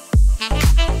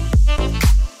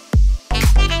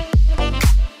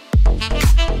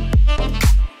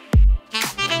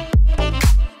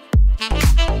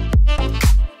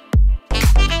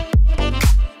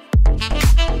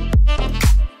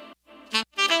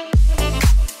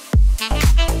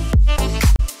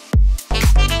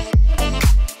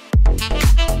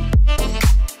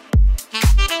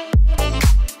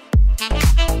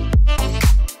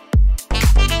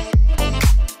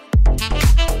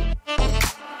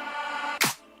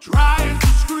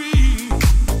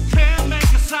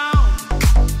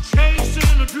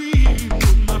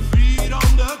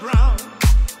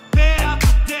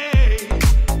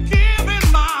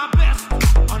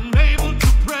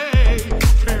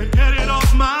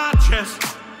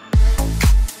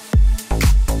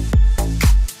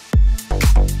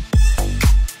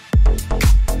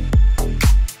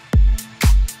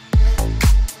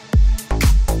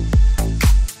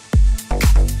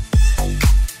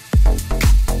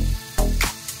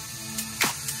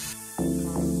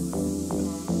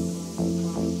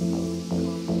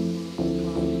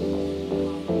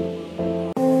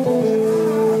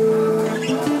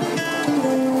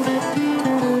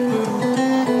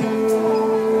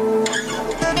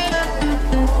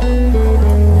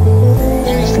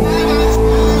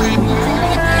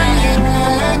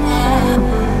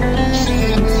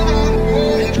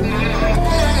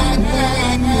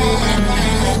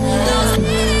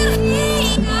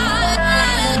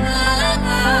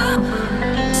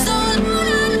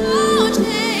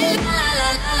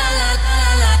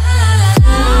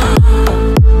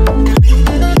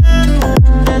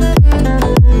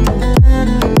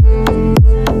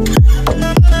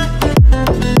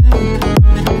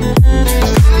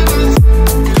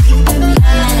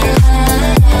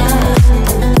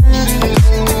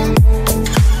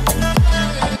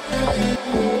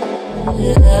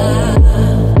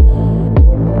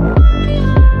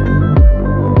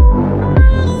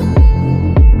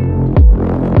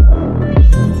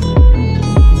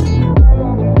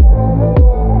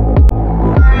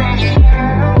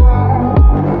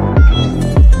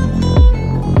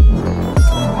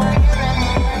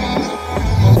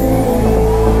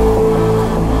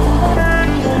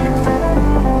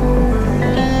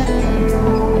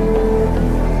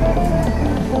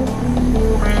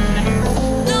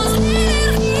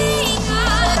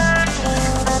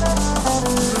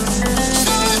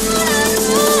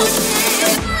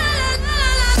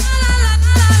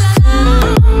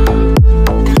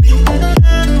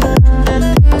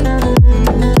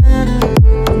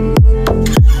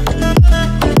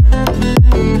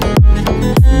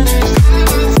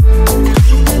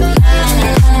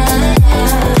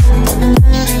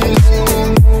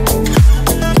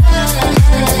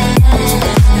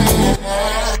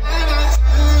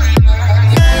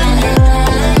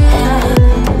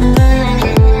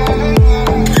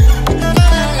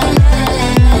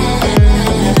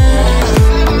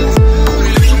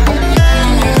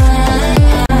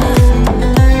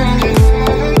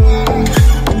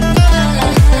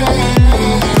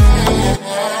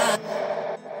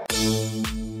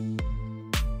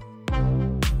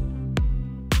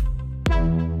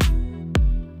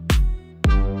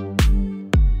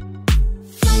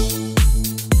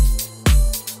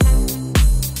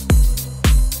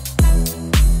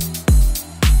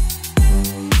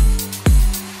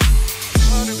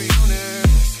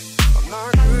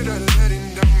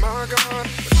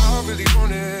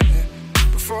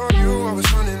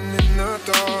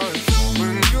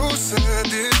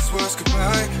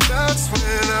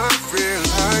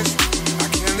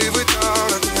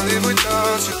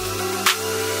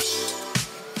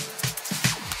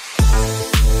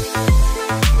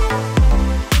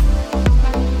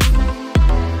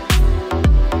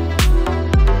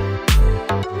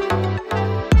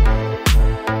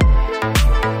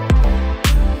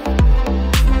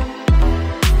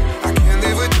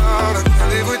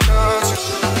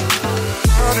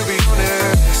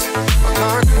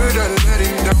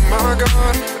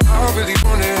 I really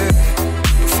want it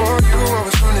before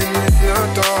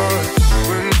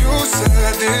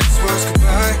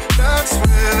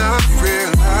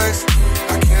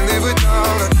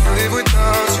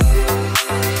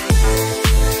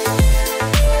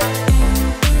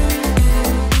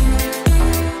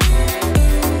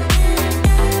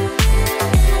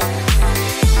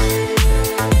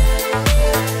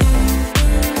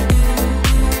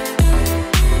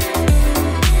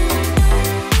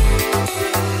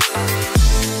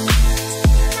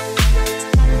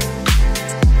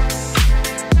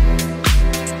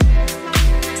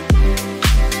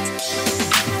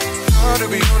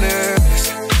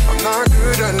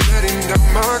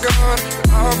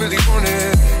really want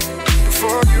it.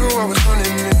 Before you, I was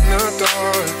running in the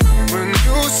dark. When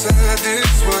you said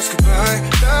this was goodbye,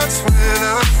 that's when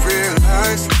I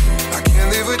realized I can't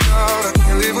live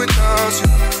without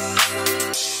you.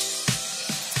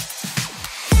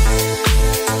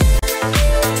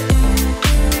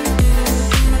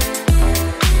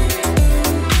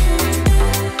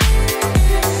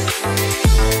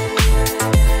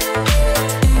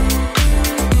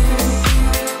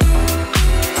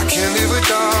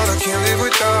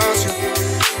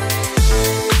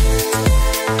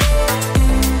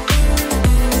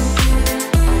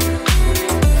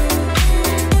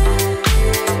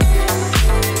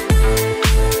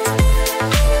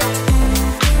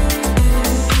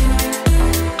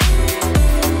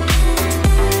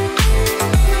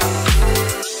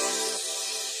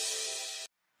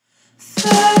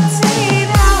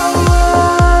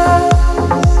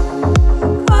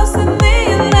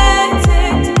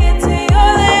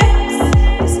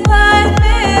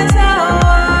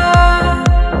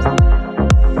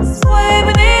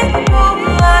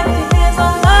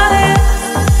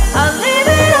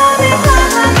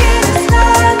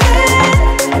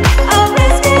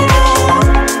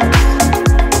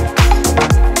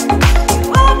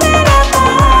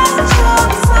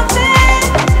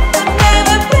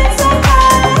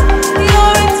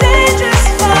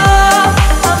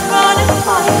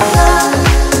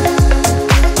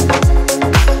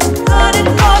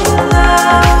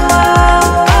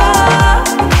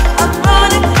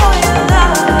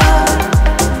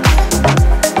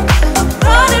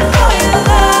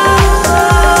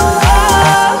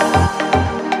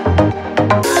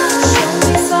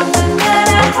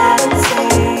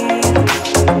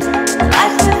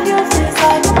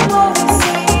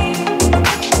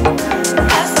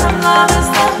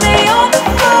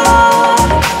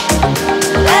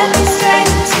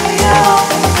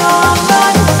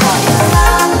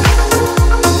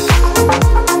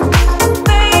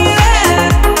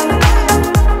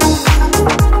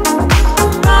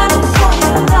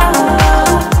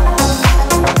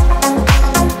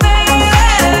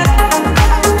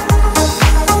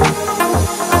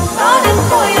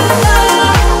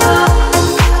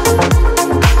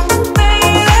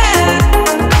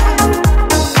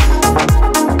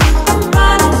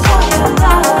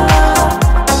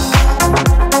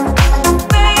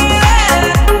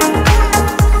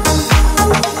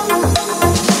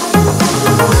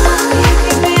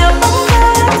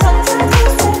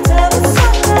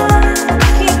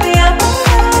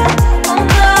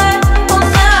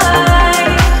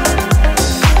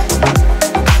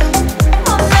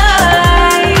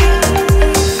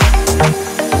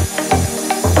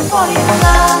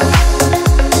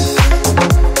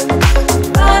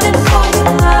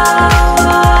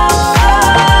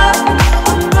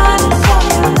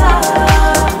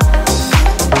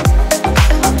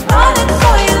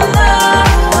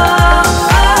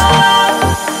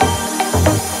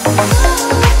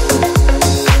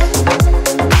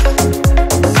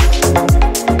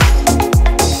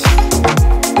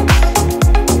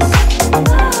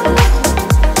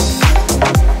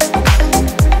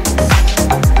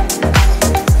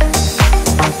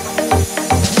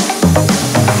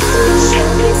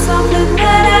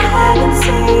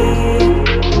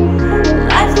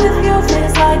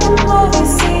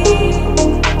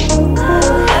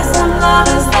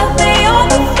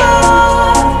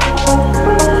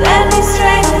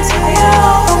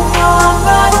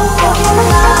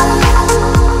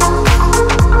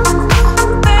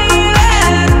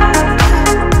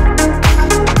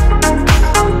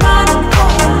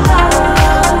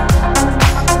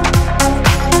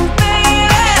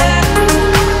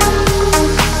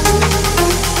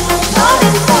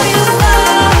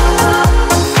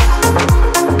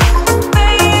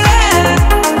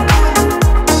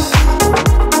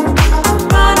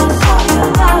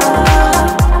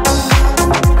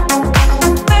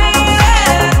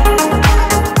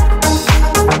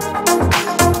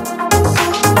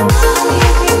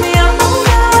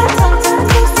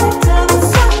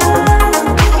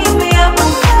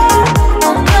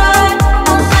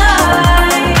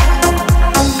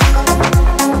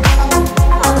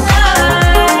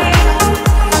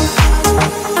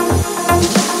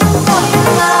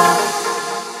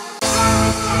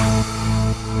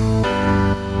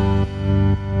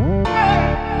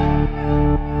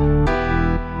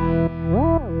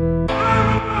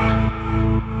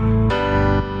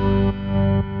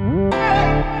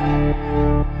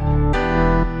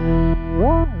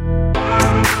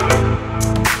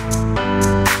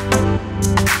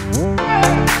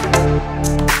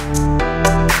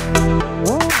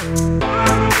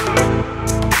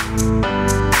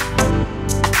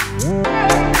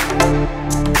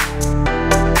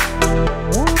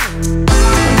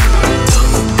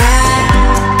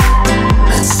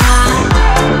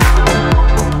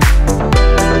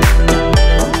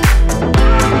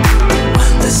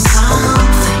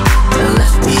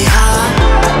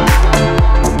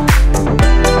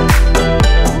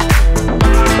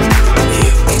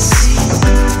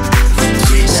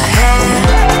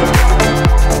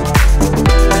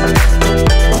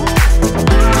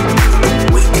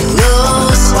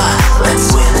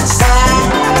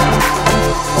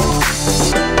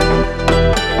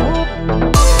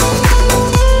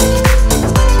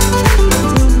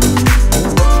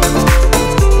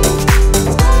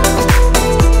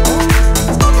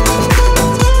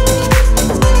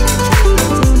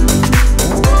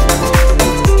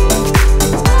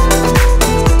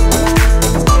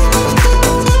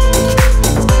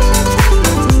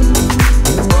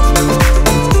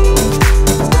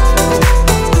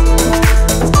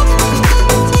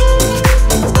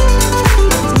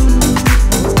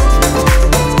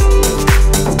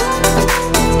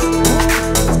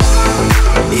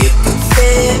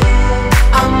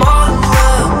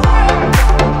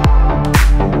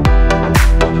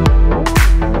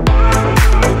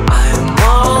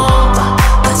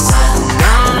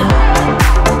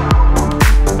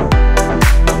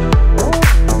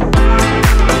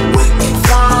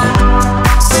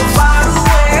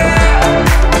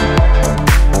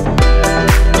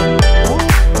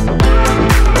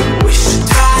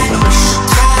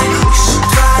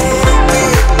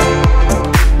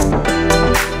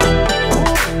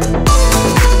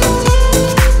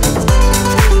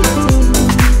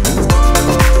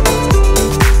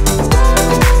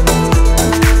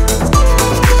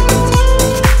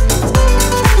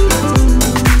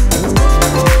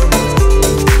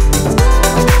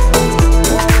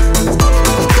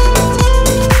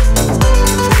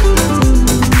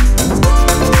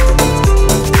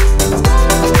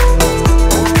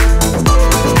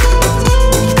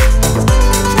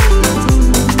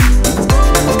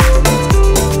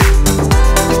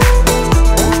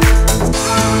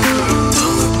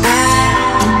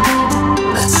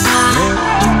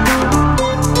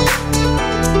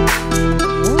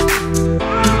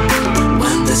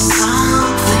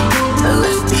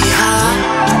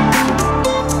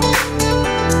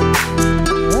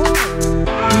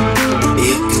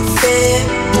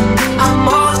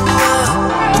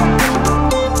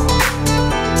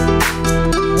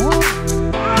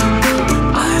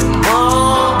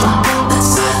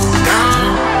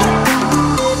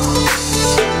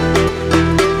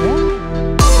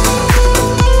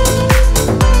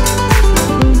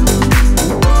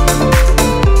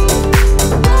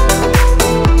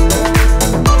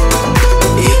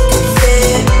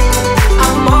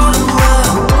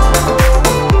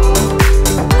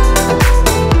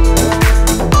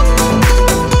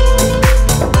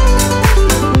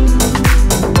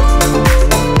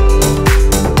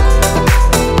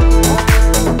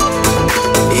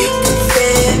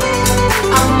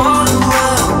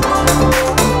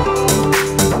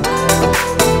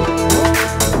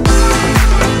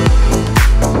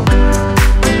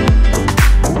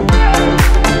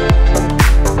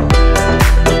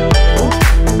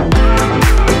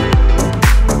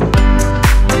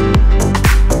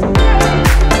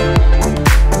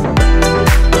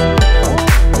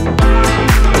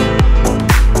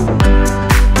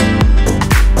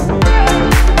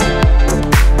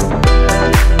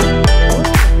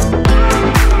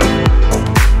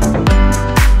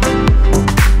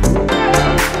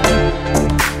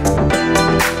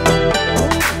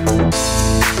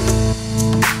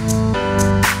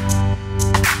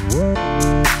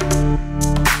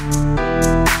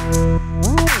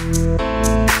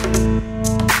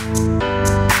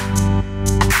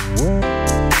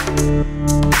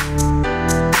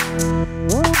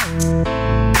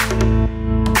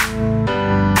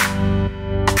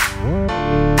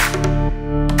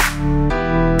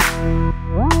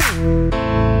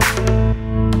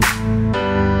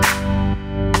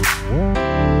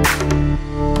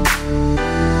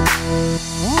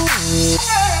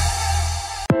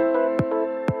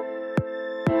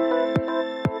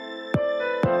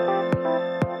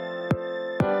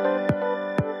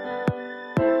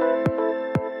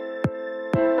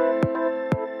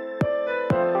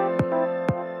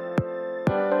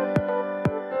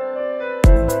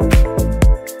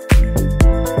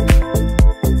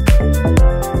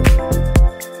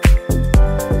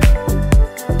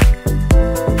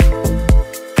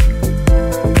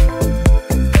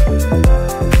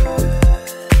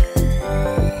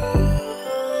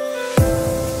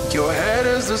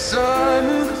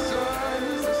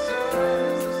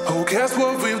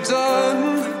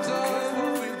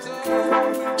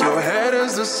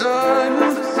 the sun.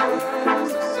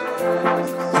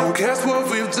 Oh, guess what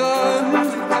we've done?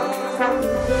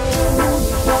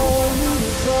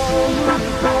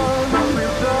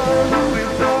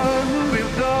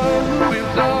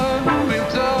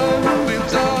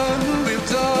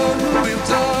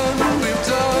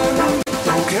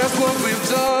 Guess what we've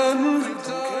done?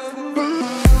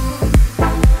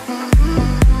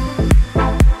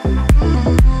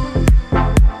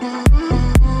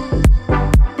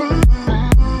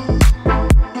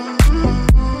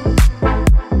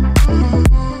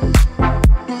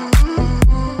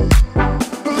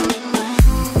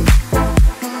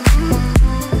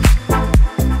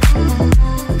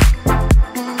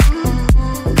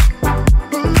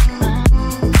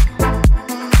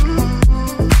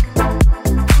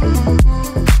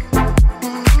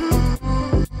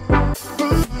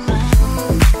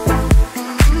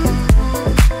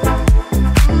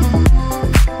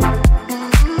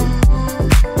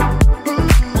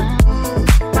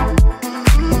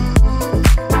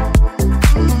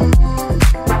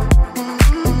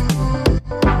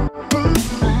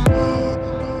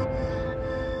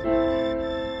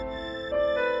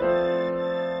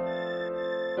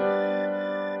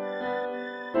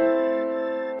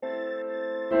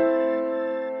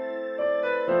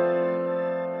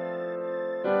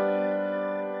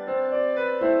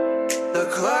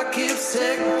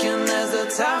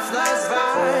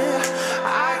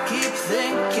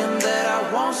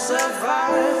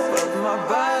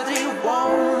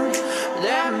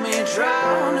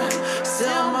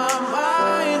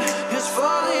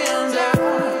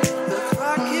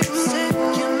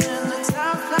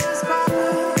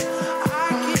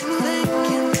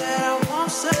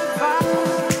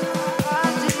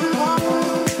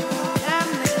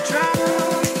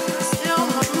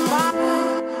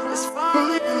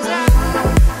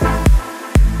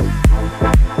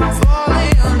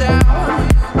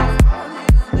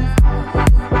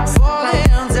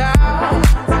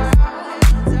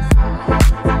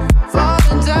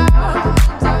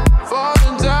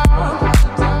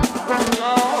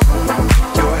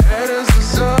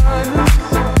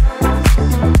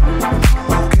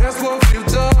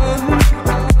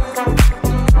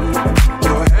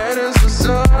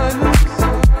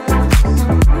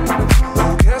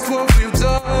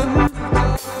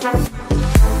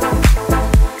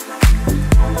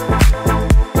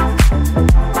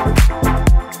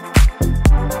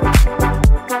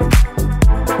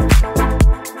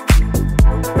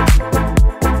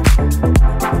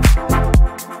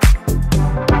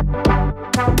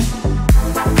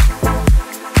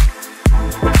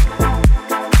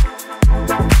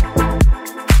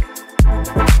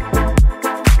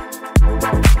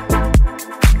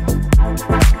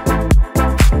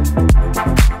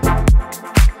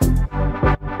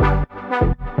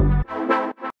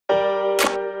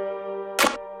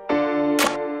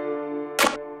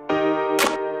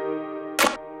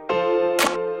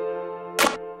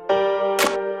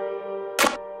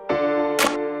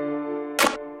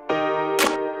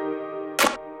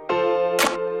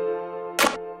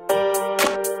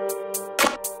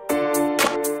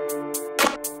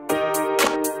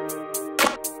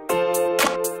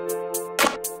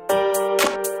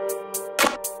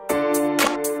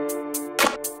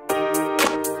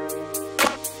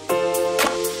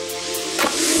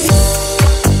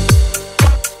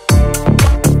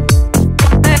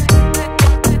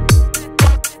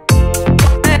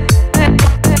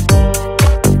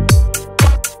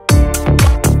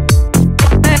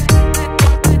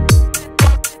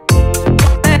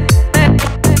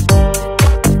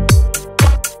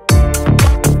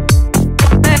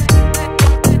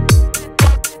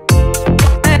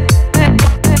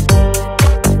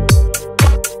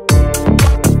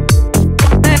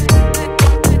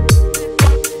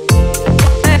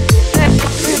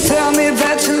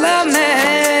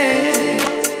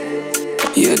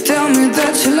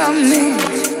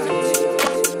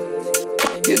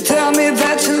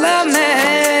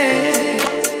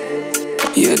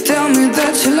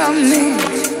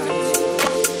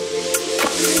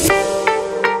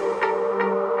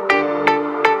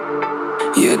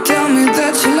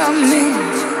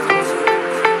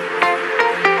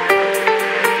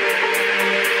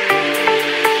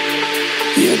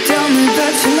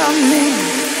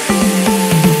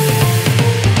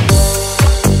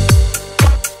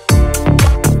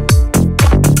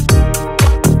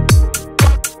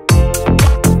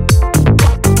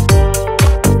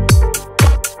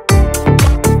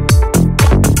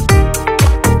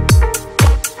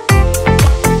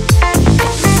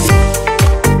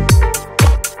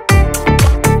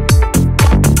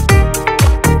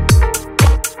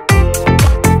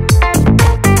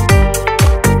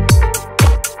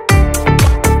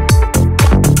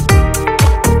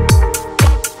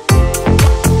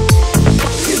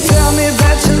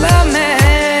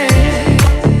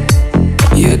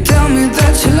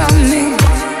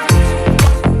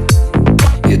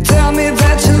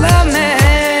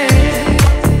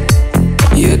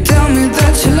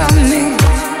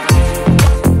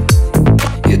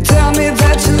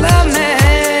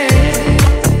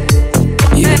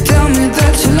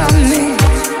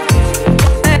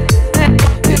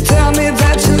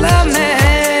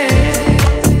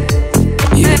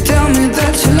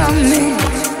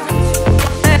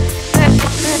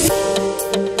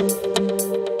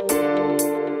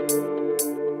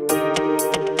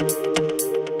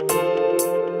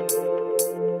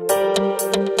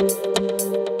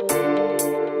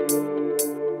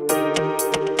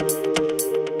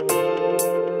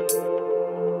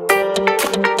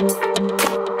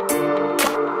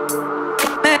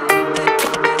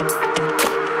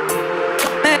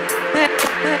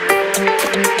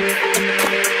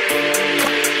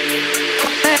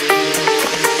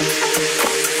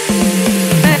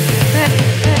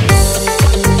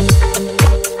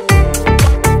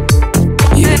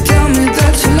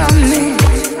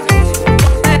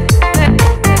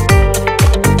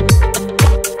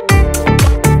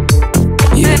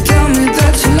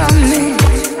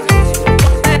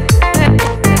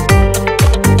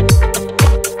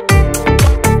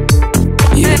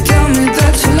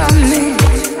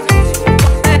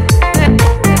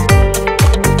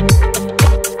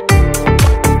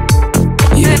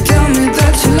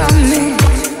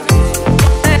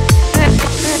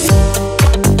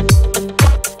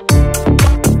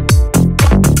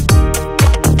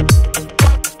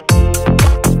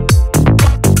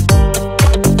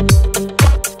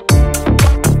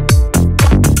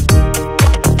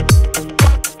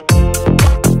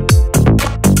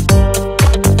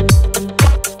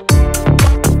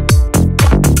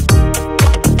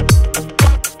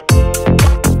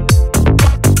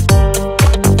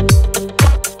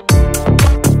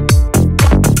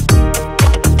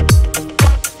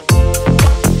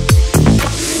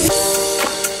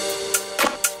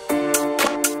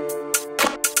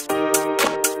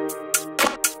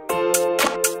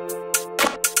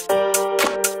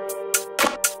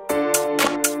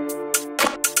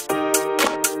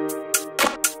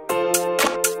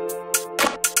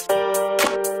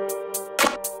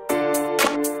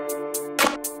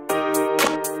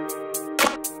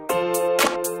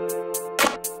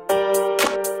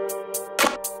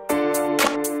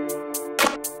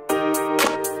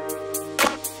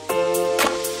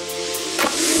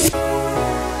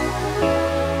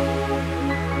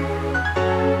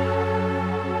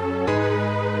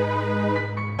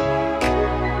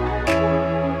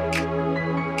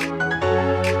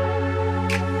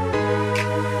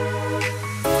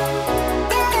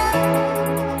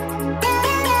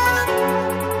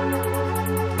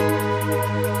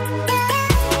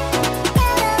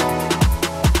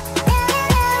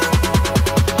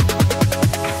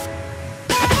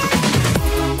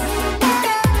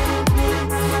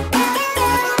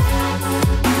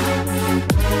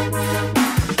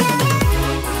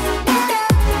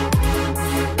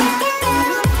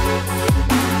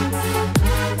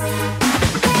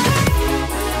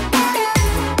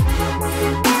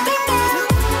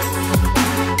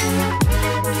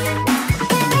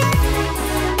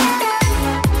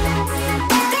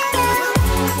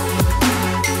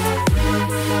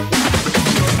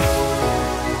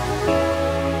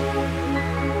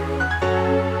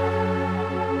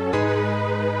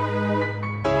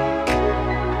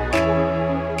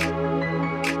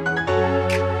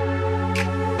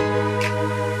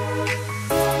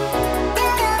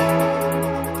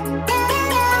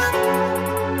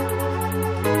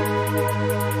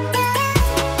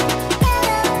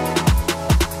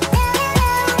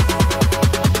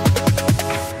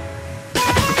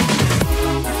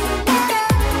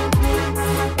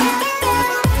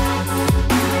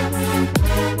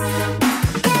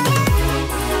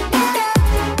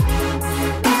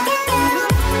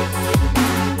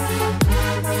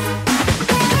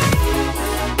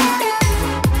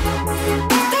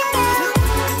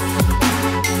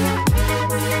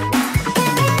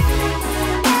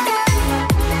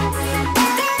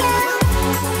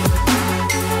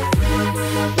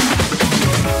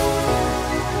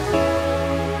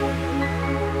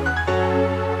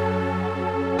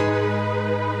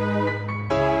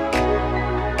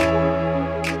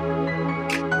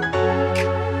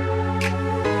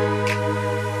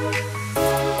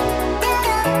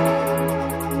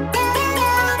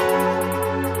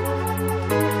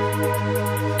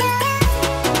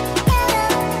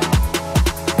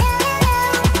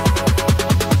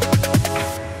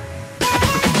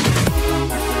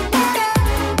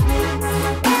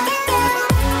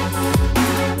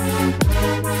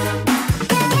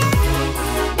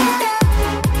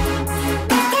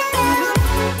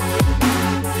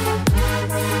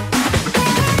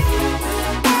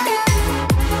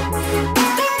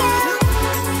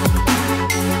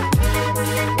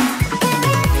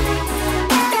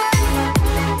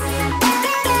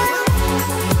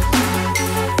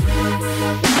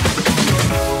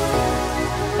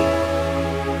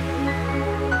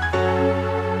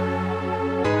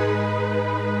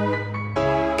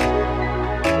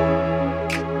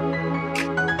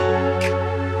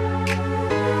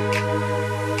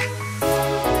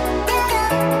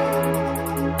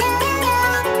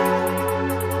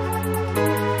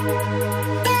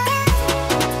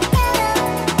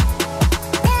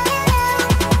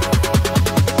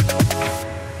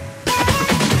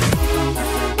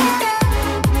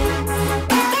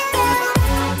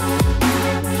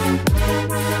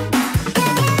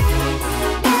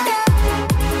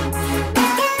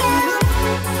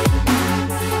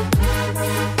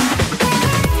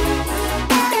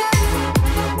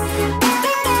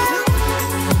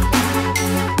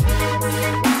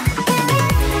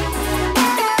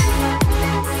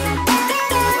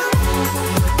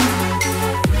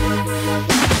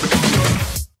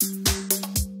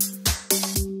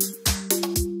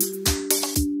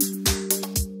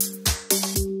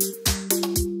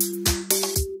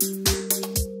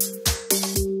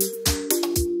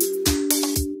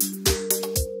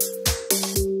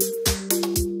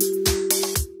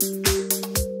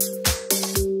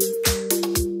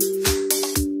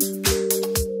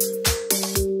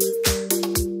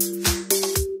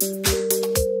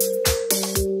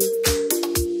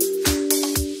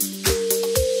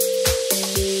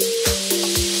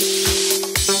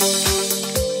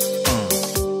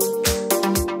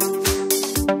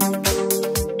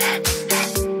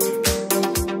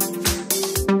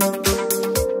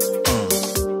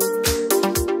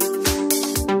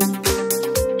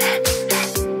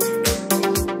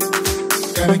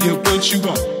 Gotta get what you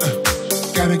want,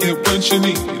 gotta get what you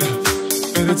need.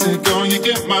 Better take all you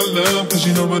get, my love, cause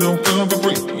you know it don't come for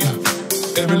free.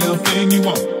 Every little thing you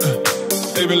want,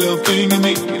 every little thing you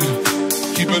need.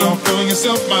 Keep it all for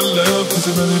yourself, my love, cause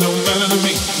it really don't matter to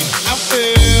me. I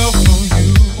fell for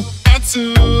you, I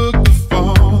took the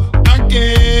fall, I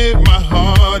gave my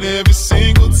heart every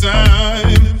single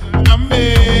time. I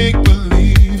make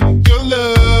believe your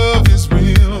love is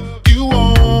real, you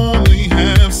only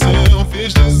have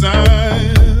selfish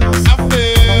desires. I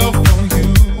fell for you,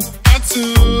 I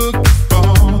took the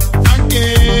fall, I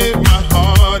gave my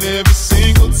heart every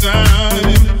single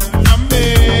time. I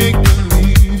make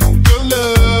believe your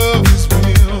love is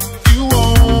real, you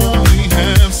only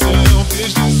have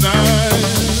selfish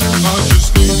desires. I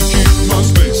just need to keep my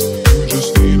space, you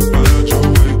just need to find your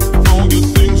way. All your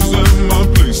things is at my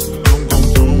place, I'm gon'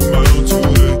 throw them out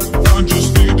today. I just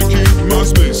need to keep my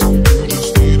space, you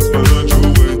just need to find your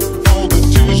way. All the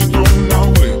tears you throw my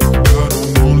way, I don't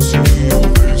wanna see your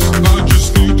face. I just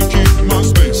need to keep my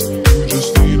space, you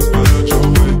just need to find your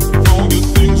way. All your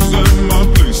things is at my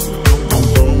place, I'm gon'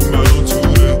 throw them out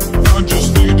today. I just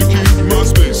need to keep my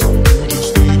space, you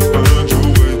just need to find your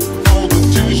way. All the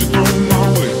tears you throw my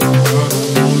way, I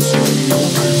don't wanna see your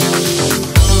face.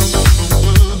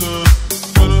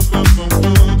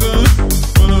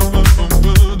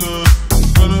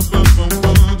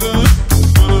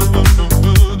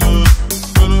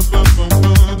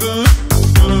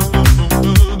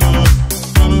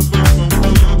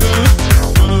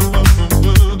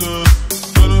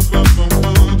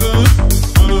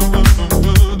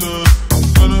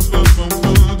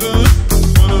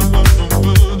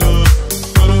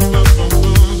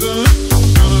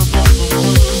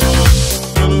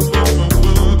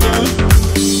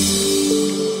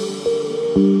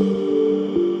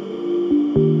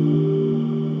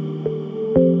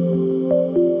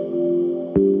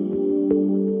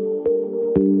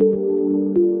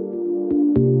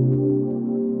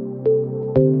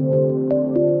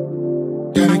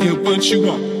 Gotta get what you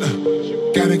want,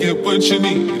 gotta get what you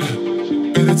need.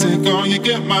 Better take all you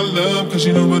get, my love, cause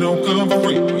you know it don't come for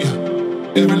free.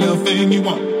 Every little thing you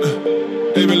want,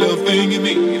 every little thing you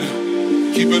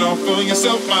need. Keep it all for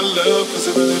yourself, my love, cause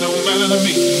it really don't matter to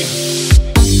me.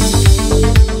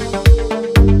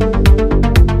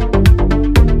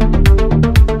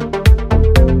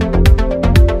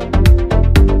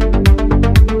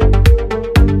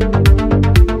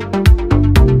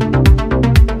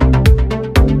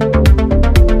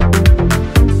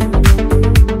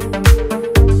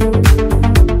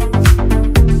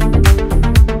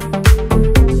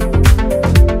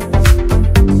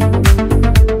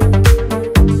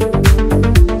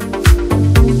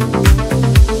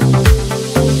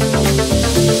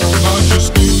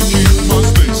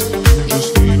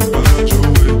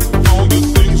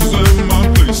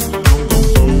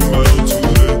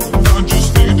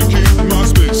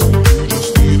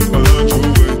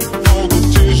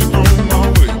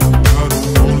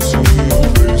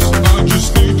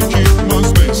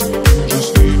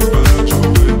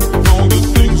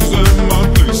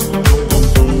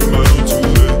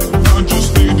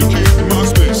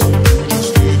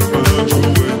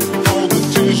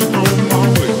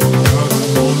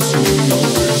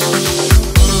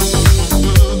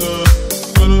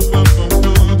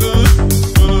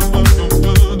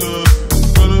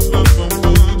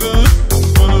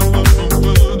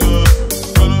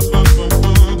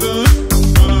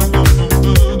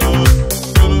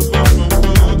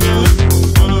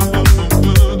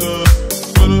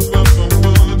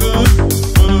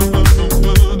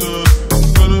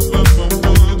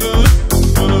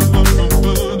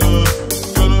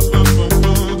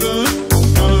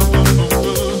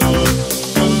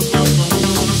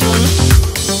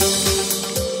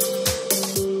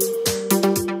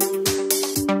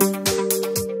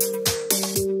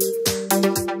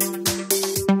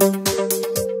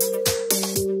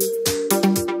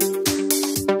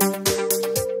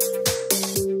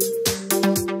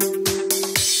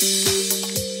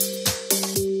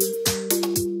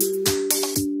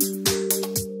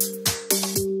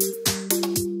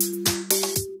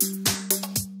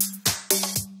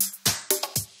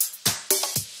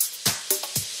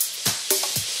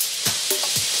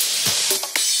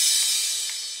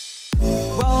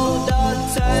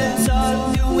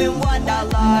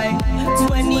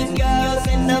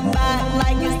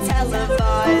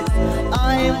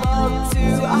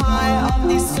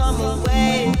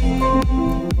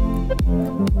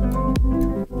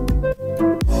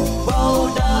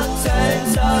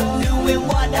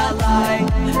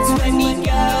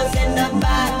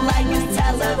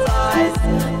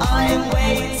 I'm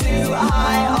way too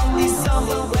high on these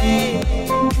summer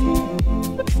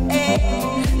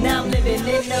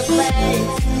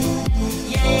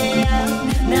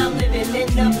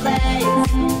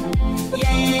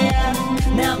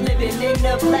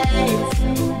place.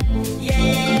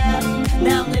 Yeah,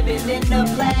 now I'm living in the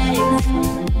place.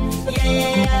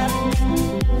 Yeah.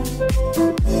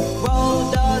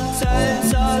 Rolled up,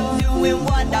 turns up, doing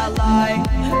what I like.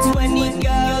 20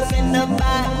 girls in the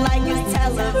back like it's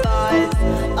televised.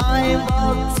 I'm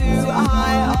up too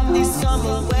high off these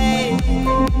summer waves.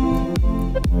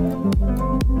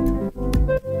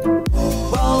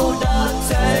 Rolled up,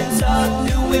 turns up,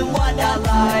 doing what I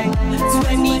like.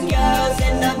 20 girls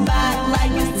in the back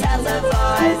like it's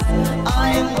televised.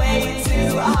 I'm way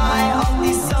too high off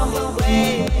these summer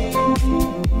waves.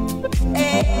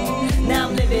 Hey, now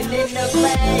I'm living in the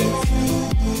place.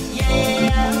 Yeah,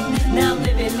 now I'm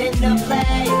living in the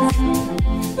place.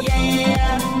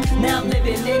 Yeah, now I'm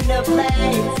living in the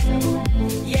place.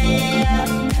 Yeah,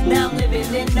 now I'm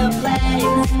living in the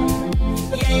place.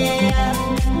 Yeah.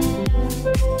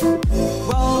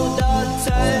 Rolled up,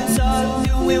 turns up,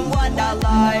 doing what I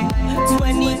like.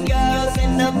 20 girls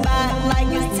in the back like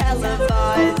it's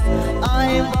televised.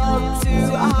 I'm up too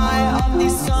high off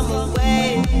these summer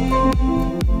waves.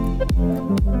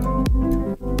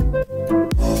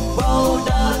 Rolled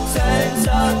up, turns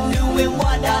up, doing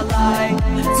what I like.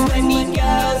 20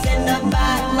 girls in the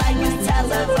back like it's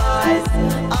televised.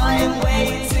 I'm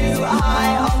way too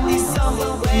high off these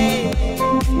summer waves.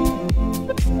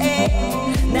 Hey,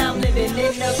 now I'm living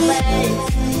in the place.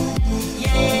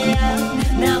 Yeah,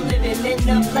 now I'm living in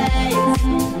the place.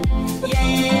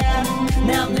 Yeah,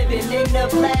 now I'm living in the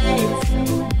place.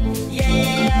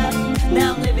 Yeah,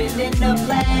 now I'm living in the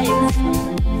place.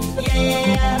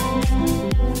 Yeah.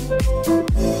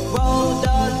 Rolled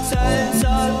up, turns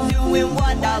up, doing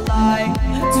what I like.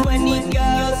 20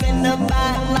 girls in the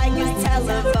back like it's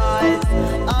televised.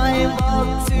 I'm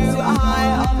up too high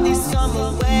off these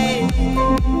summer waves.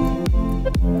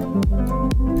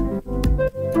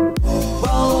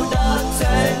 Rolled up,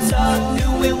 turns up,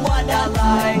 doing what I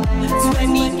like.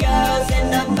 20 girls in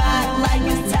the back like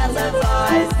it's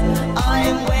televised.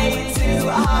 I'm way too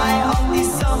high off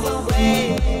these summer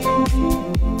waves.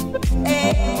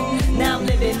 Hey, now I'm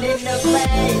living in the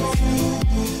place.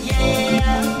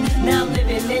 Yeah, now I'm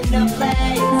living in the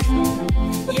place.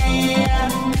 Yeah,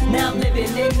 now I'm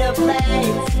living in the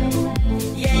place.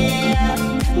 Yeah,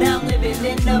 now I'm living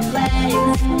in the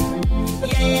place.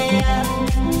 Yeah.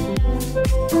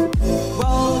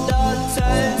 Rolled up,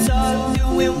 turns up,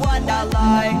 doing what I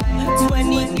like.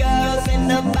 20 girls in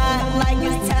the back like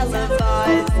it's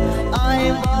televised.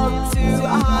 I'm up too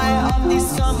high off these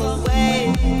summer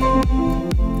waves.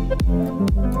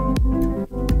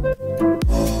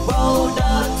 Rolled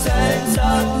up, turns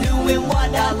up, doing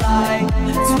what I like.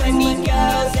 20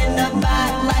 girls in the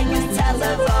back like it's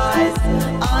televised.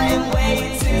 I'm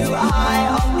way too high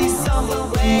off these summer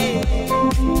waves.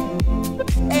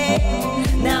 Hey,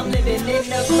 now I'm living in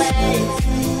the place.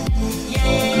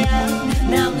 Yeah,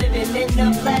 now I'm living in the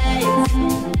place.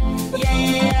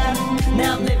 Yeah,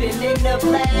 now I'm living in the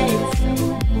place.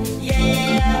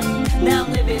 Yeah, now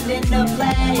I'm living in the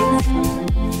place.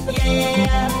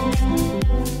 Yeah.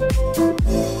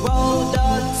 Rolled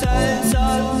up, turns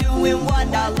up, doing what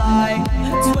I like.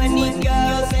 20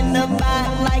 girls in the back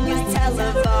like it's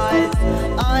televised.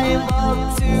 I'm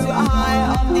up too high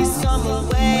off these summer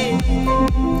waves.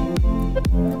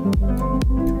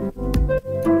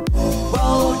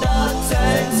 Rolled up,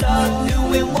 turns up,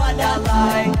 doing what I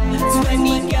like.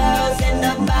 20 girls in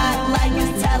the back like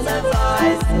it's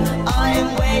televised. I'm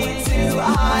way too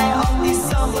high off these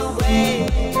summer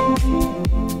waves.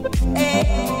 Hey,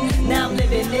 now I'm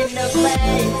living in the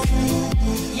place.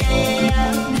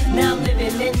 Yeah, now I'm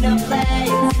living in the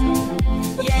place.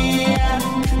 Yeah,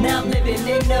 now I'm living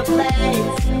in the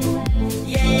place.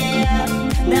 Yeah,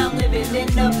 now I'm living in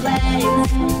the place.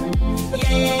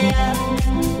 Yeah.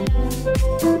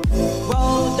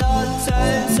 Rolled up,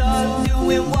 turns up,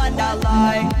 doing what I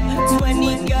like.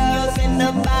 20 girls in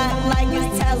the back like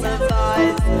it's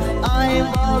televised. I'm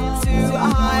up too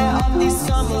high off these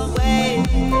summer waves.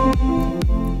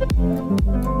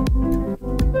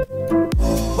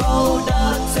 Rolled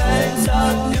up, turns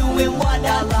up, doing what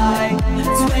I like.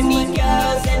 20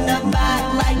 girls in the back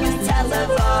like it's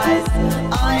televised.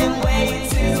 I'm way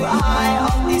too high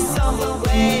off these summer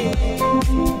waves.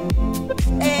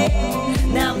 Hey,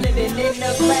 now I'm living in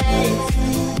the place.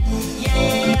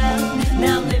 Yeah,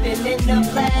 now I'm living in the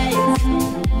place.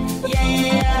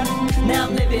 Yeah, now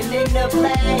I'm living in the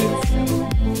place.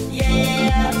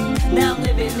 Yeah, now I'm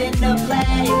living in the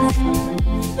place.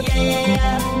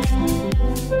 Yeah.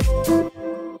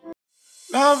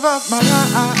 Love of my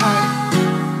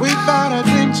life, we thought a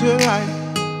dream to life.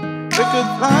 We could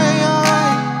fly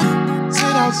away,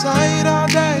 sit outside all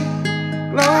day,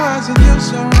 glow as a new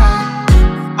sunrise.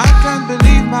 I can't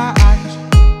believe my eyes.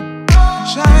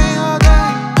 Shine all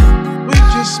day with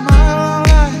your smile all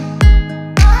night.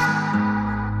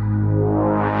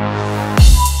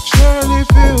 Surely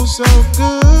feels so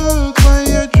good when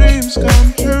your dreams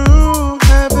come true.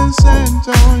 Heaven sent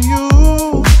on you.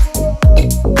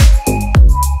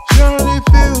 Surely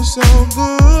feels so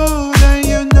good, and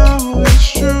you know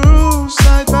it's true.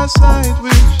 Side by side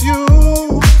with you.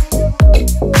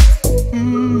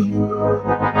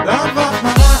 Love of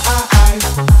my life.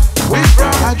 We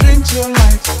brought our dream to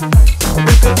life.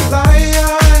 We could fly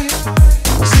high,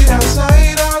 sit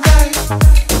outside all day.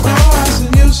 No eyes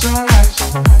and new sunrise.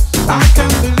 I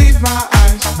can't believe my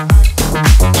eyes.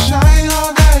 Shine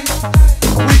all day.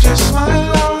 We just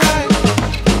smile all night.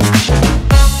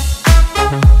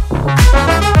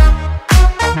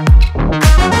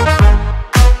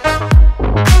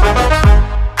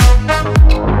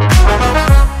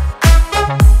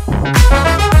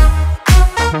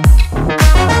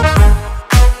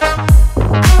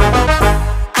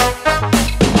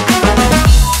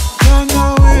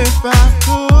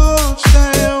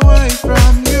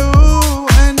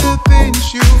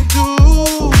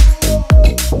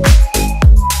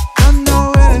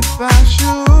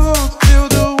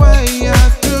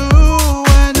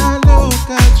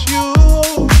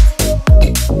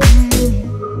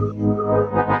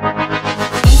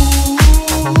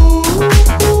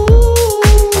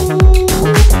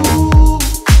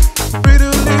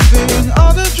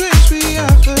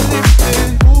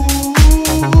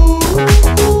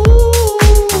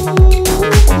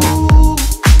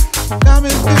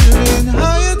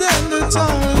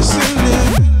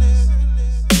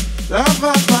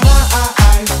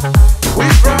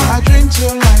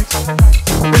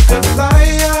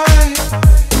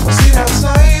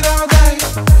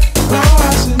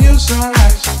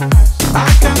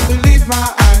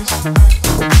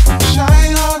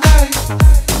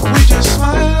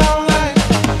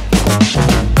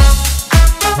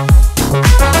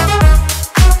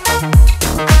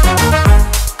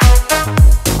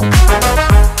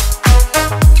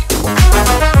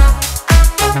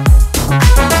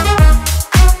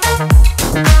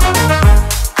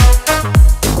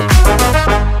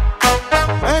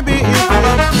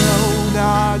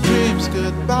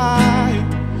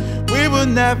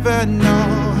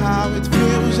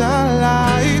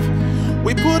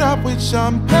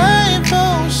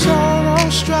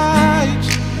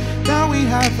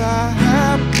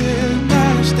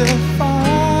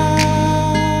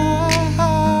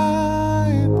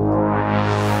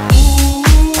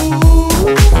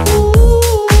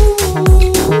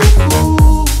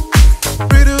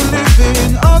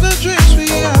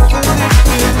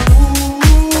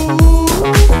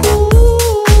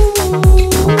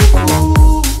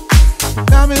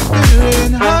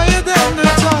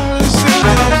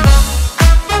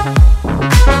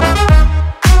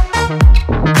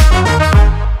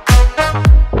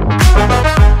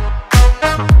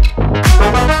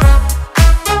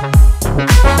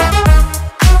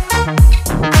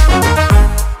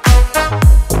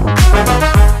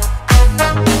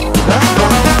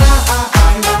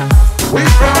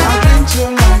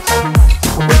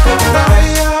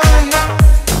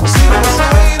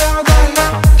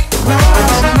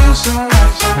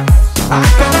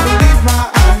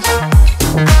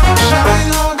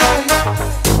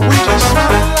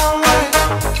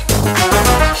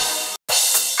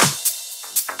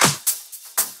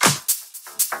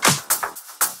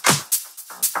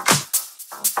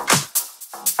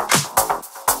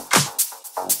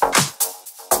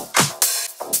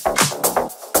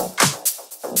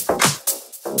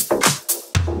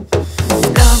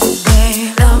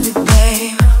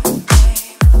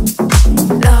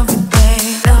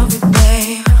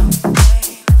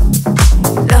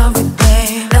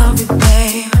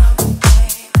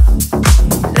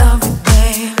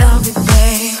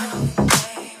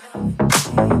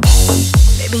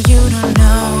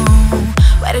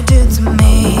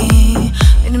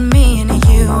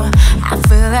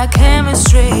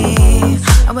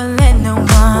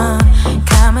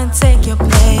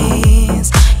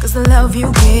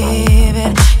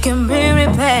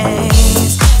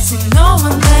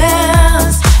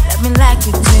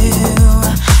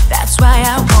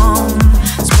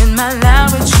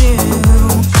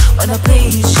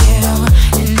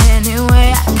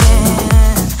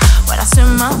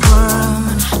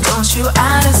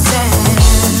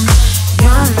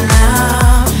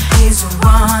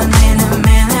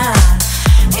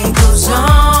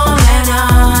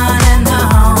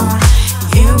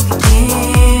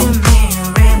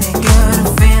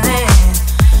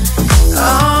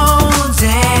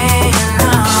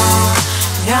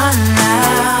 Your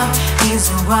love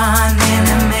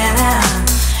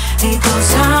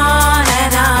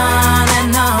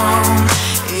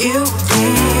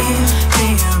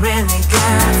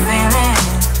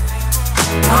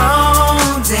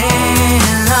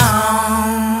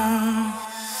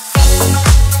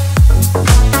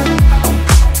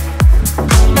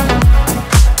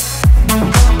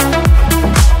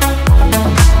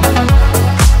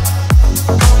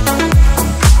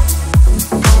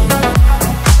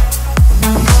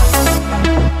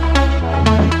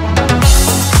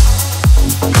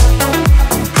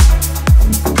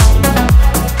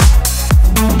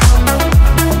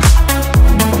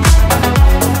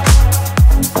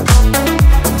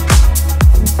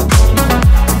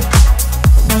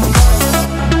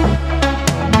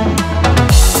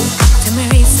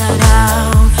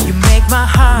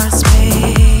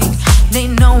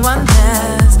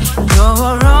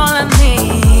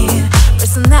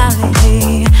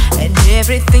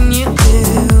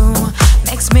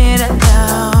me to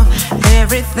love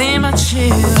everything about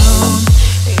you.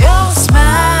 Your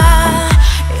smile,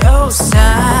 your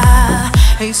style,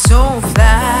 it's so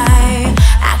fly,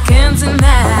 I can't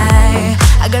deny.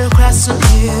 I got a crush on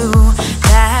you,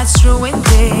 that's true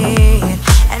indeed.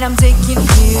 And I'm taking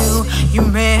you, you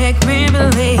make me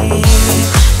believe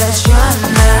that your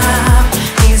love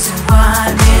is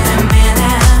one in a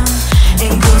million.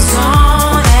 It goes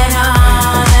on and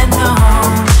on and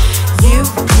on. You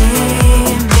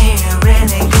give me a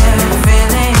really good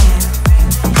feeling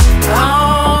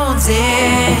all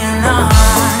day long.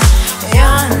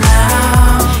 Your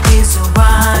love is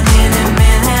one in a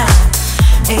million.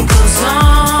 It goes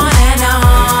on and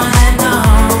on and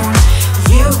on.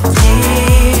 You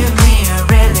give me a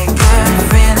really good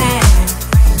feeling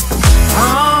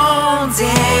all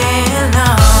day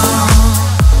long.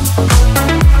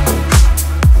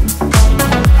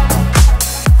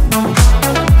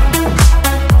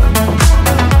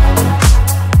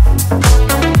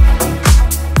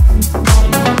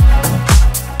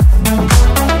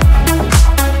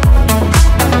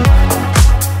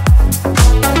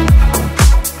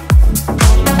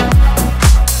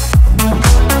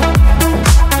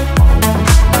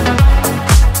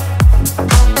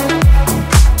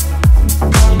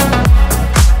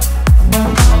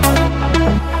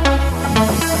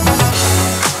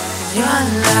 Your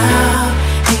love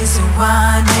is the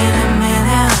one in a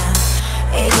million.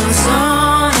 It goes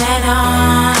on and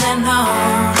on and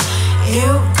on. You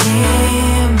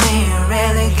give me a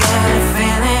really good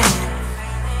feeling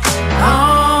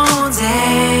all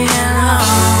day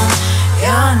long.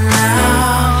 Your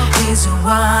love is the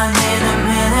one in a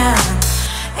million.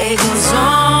 It goes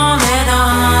on and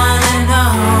on and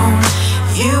on.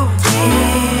 You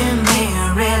give me a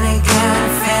really good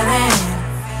feeling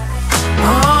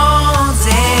all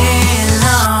day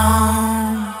long.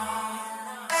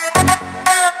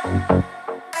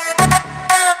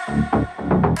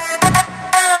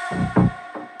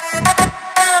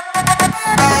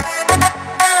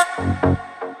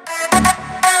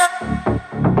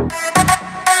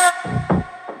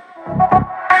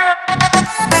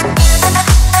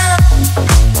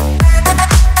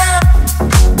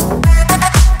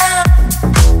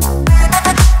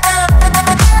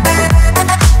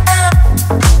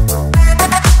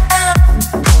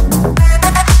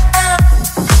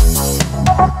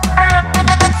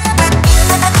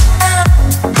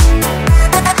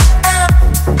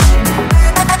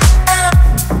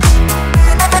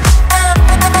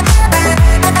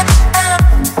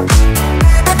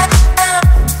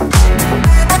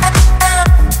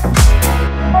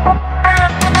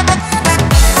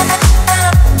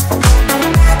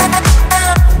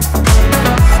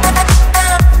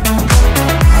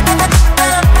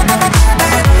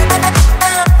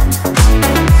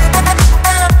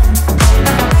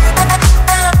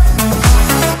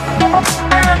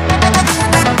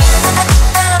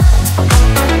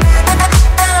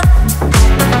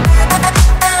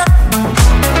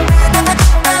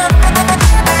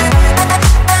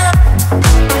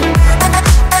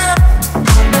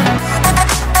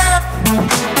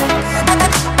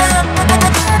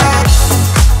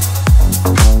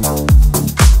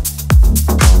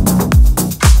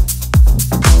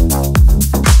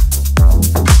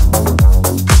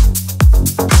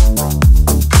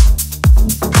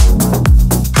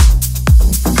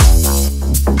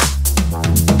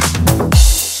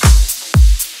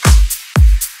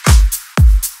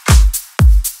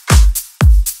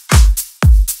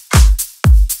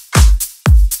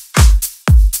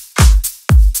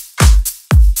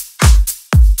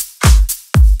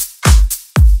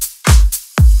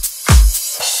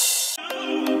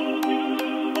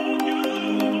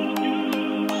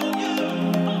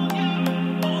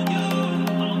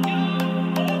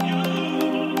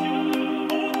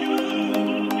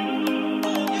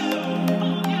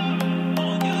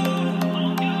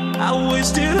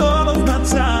 wasted all of my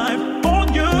time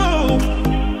on you,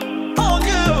 on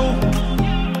you,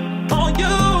 on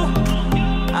you.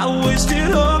 I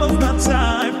wasted all of my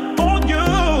time on you,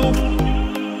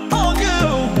 on you,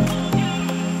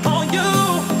 on you.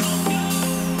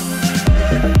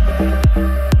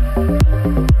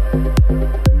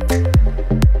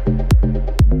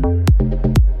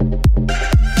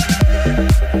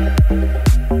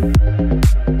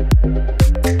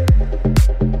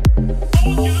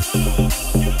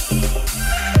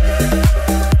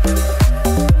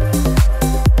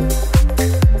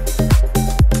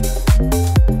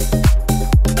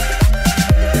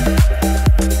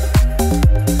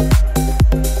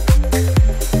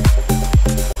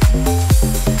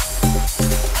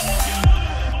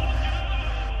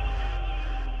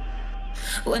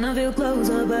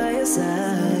 your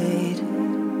side.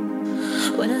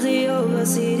 When I see you, I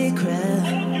see the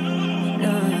crowd.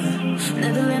 No,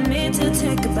 never let me to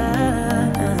take a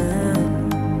bow,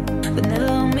 but never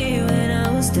on me when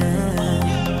I was down.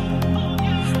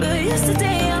 But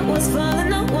yesterday I was falling,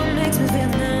 no one makes me feel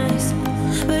nice.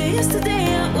 But yesterday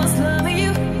I was loving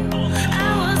you,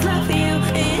 I was loving you.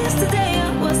 And yesterday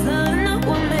I was loving, no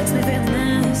one makes me feel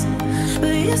nice.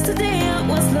 But yesterday I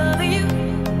was loving you.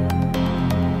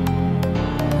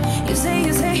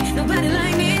 You say, nobody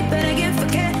like me, but I can't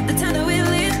forget the time that we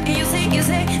lived. And you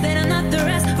say, that I'm not the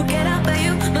rest, forget about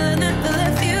you, my love never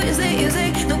left you. You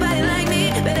say, nobody like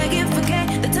me, but I can't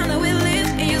forget the time that we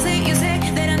lived. And you say,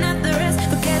 that I'm not the rest,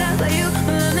 forget about you,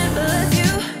 my love never left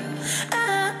you.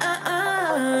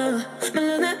 My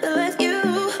love never left you.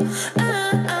 My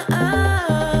love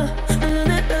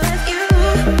never left you.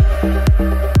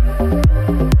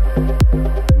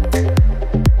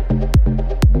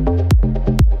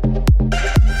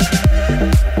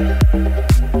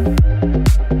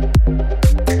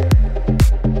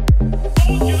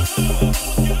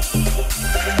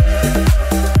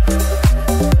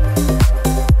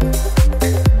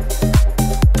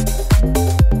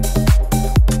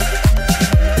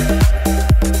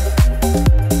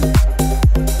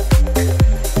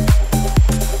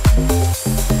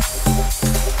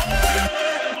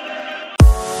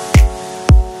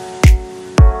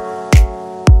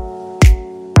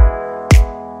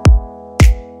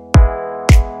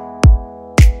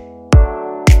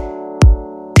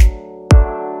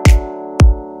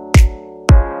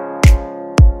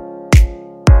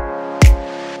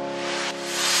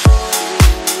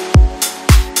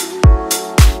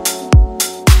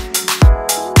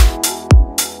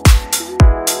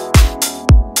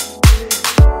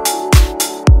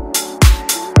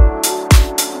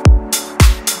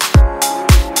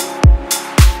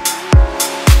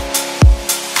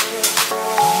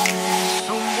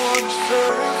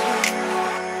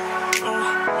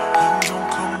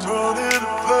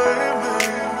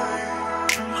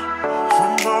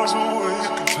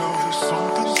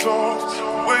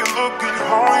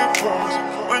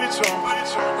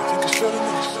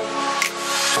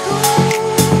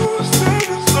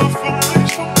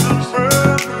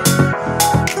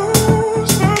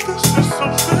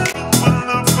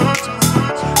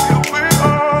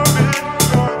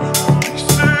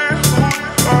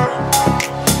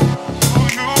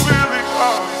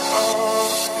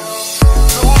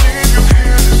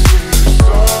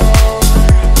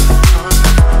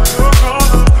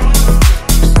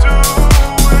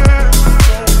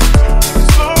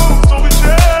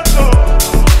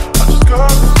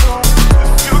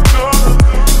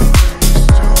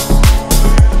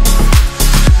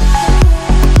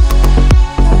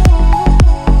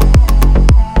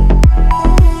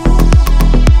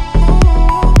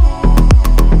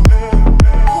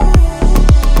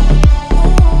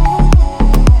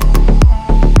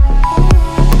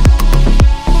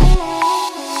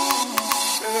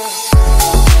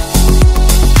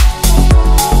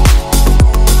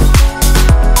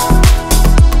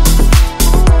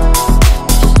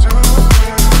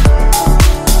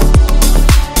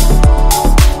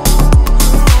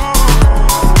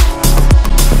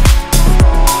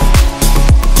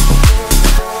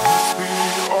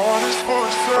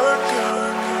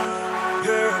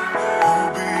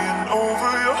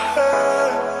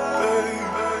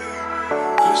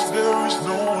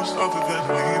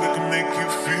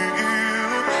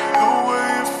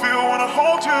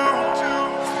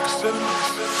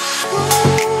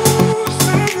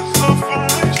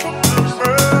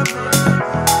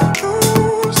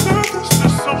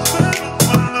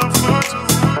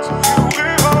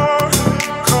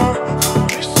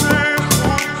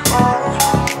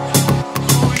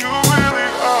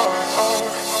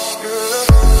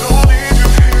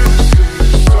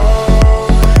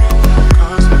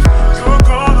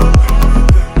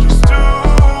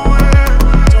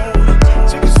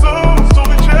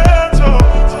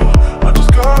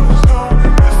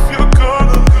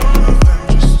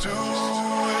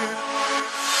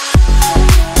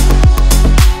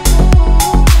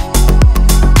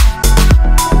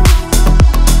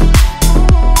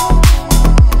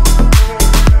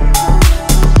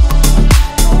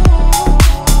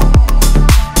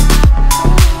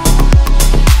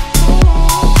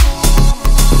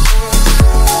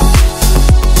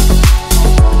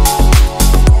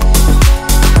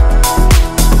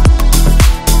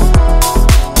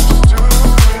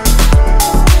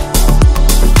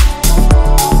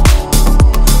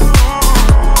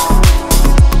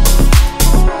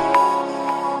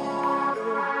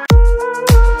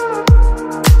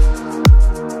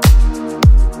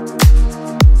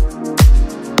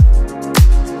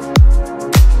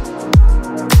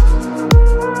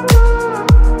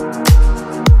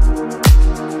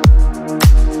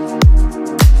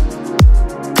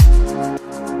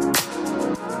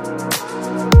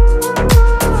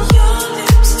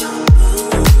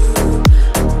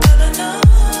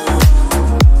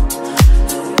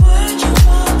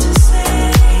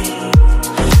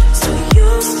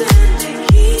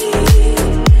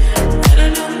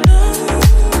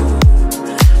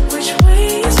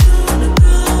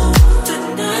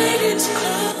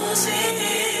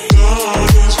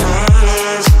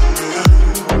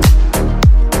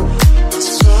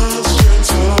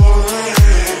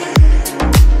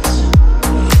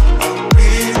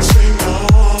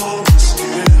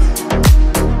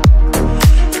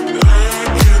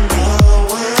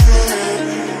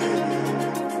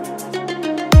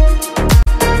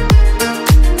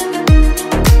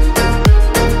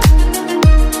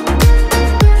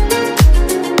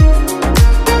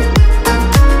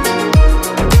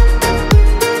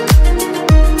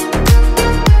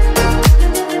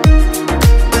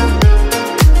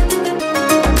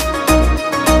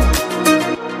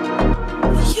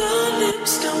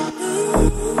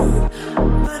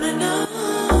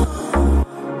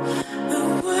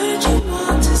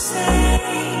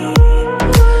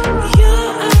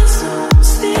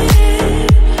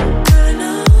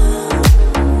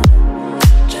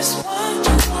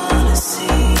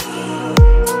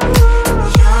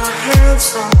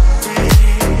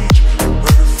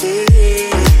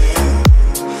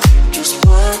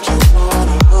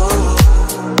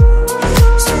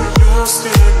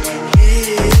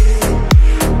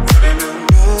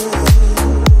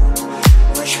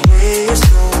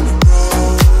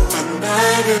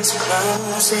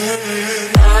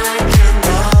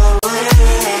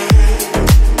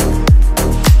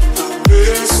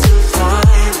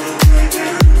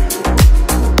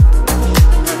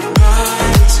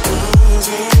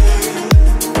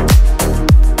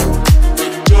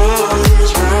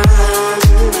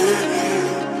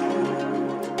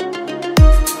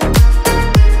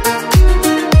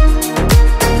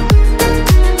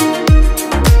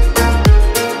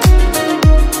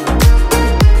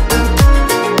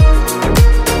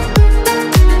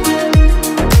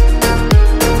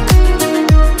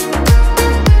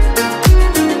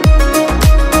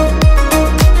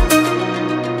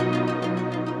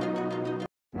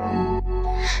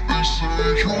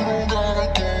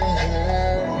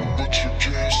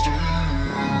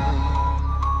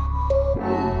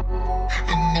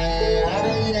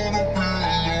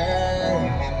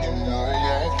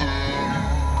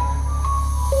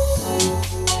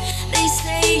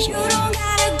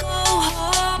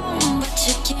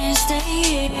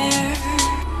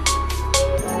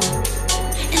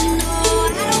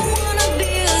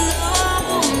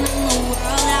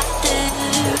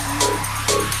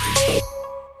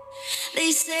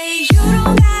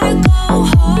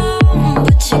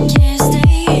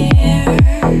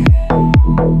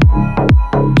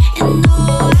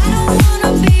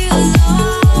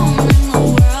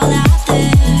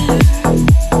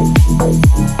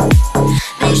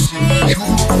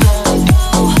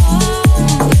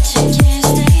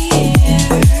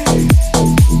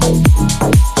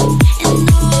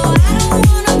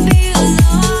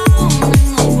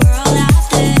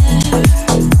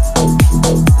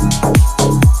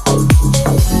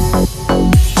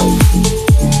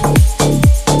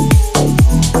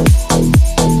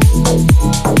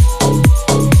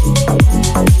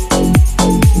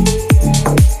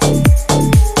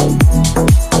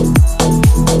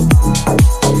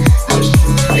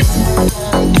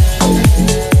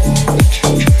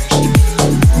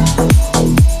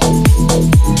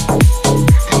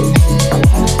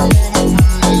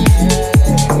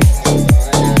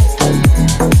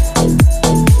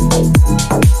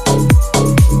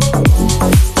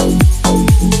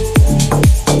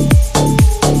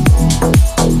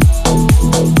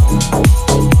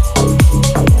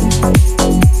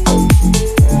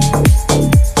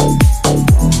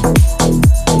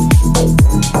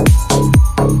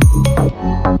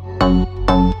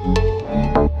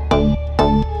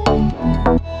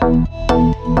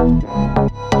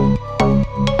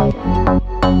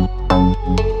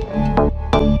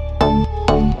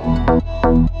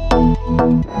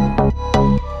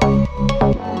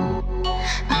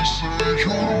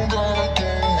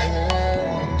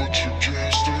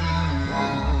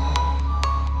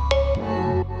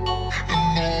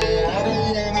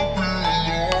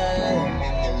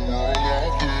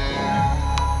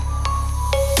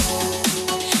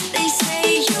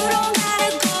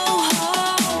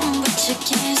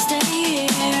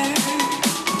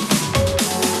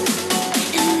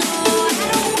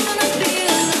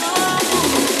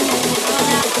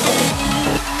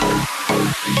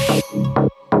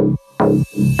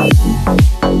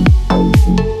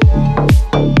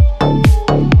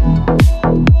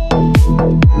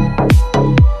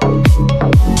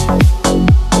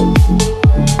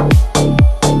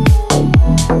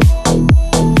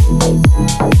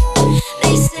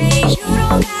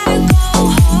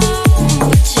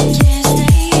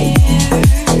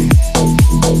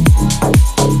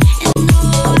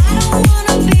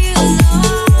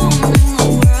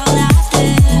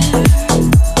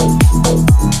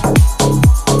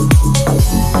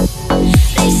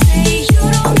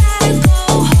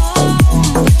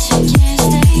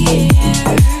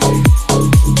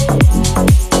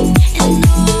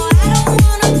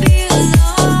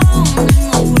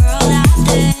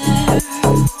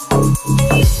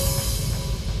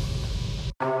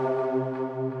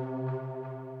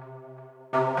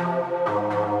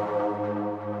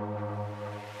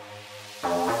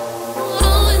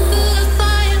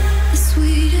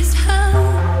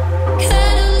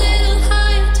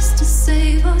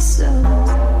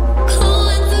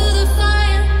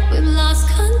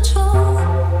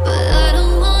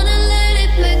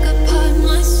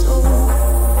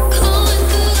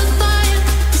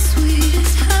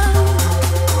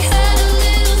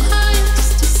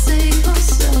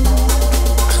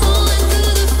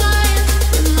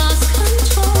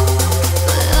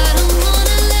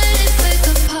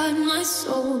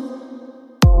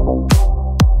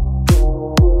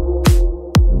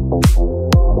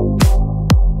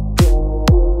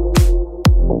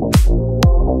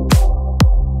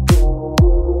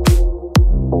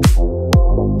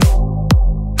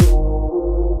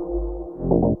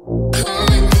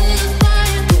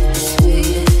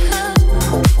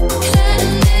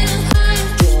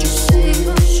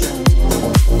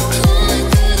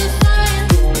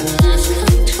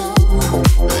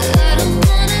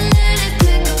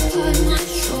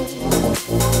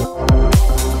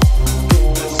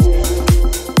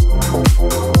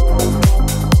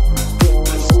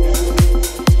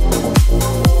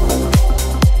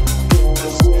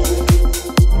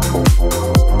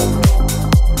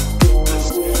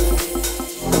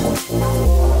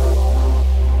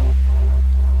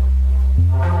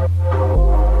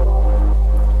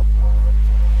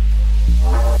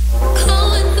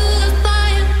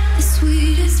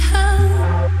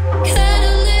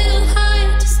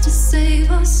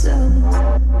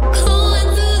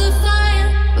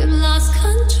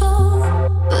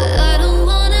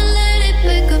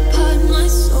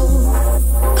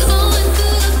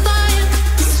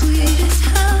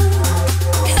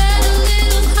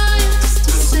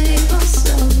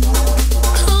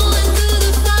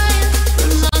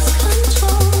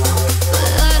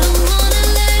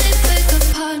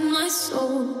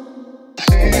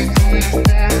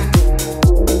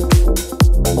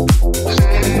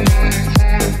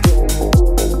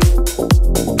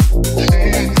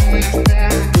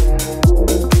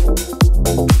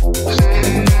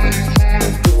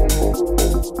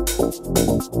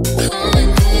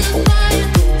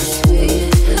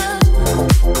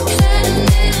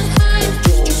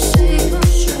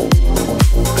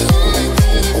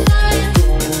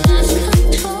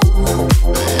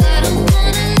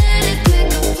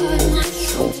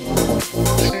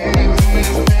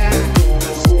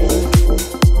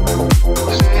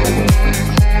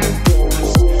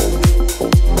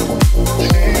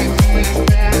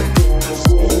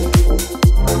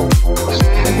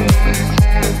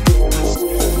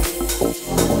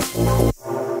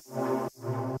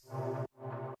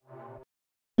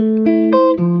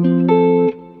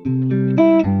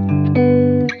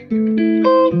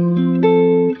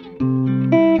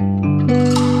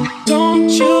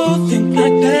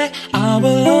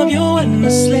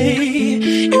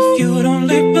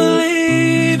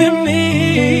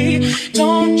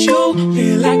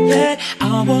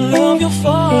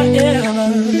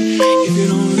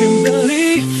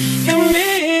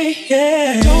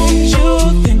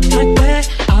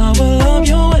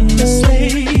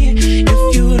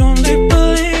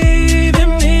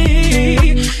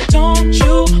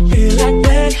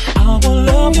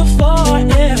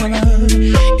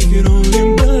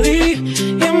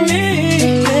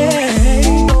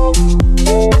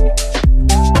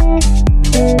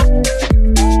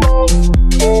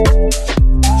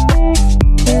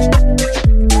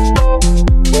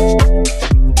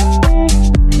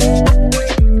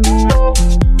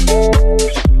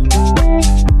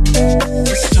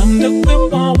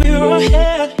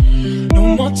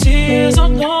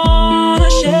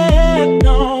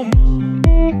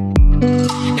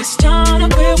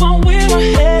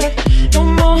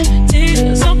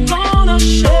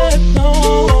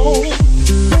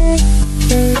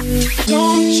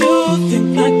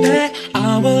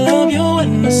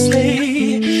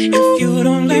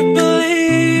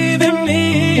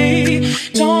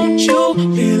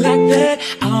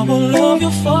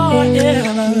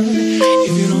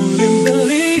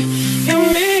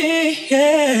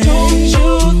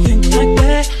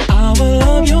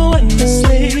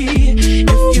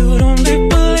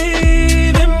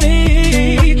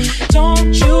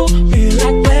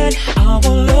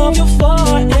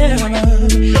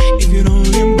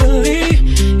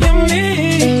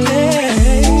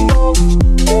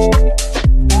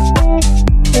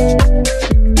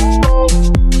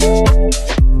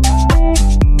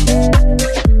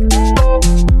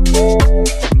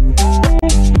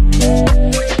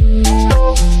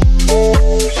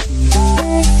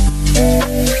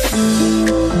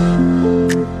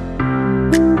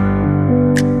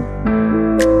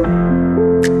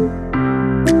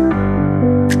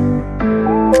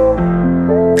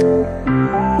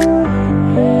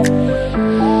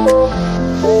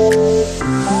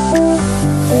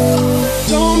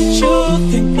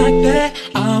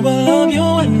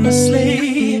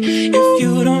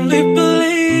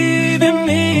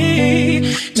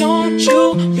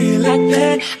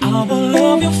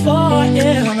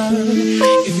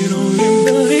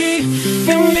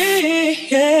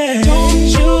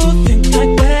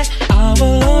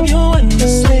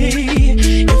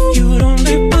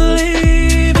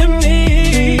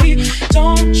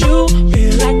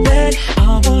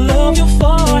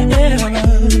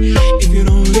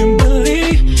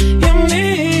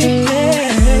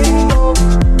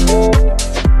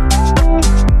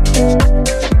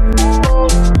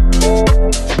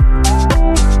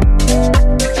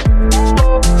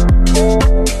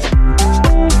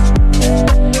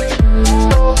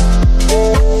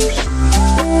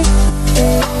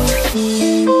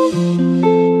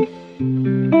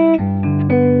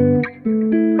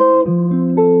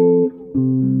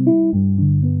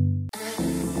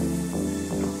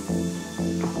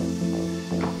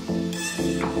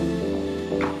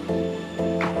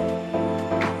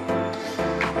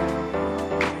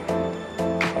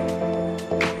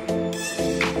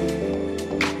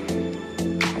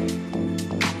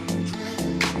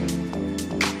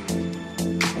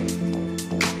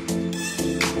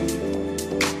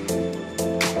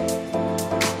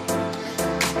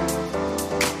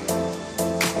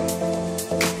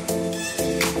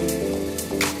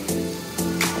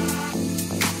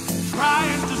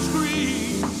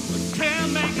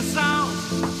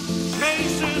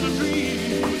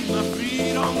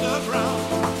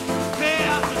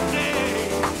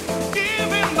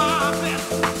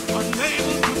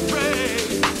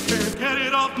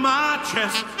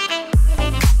 chest.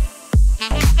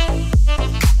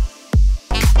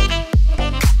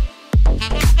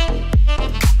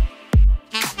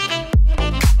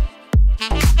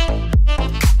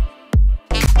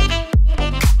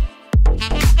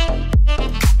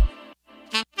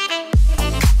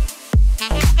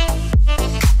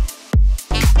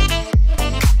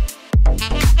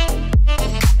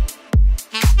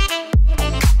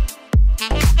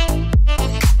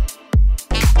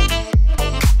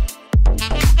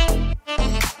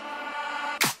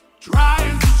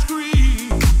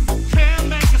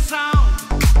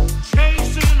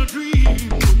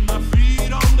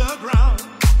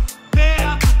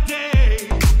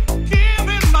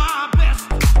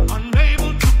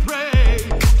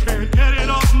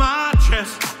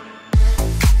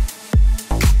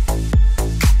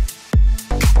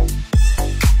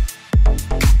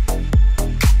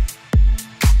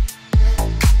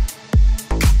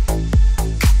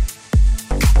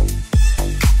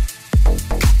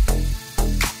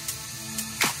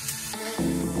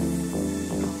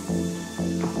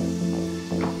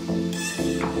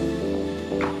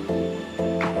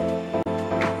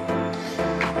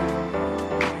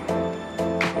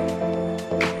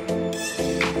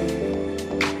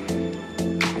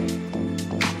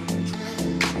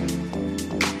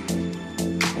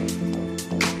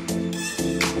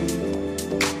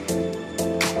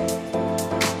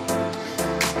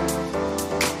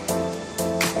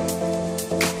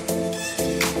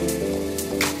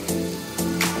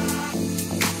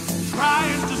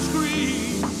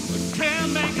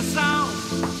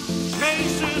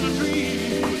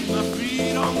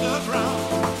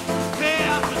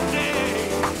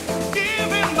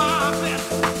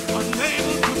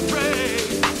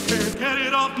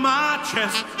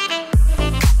 chest.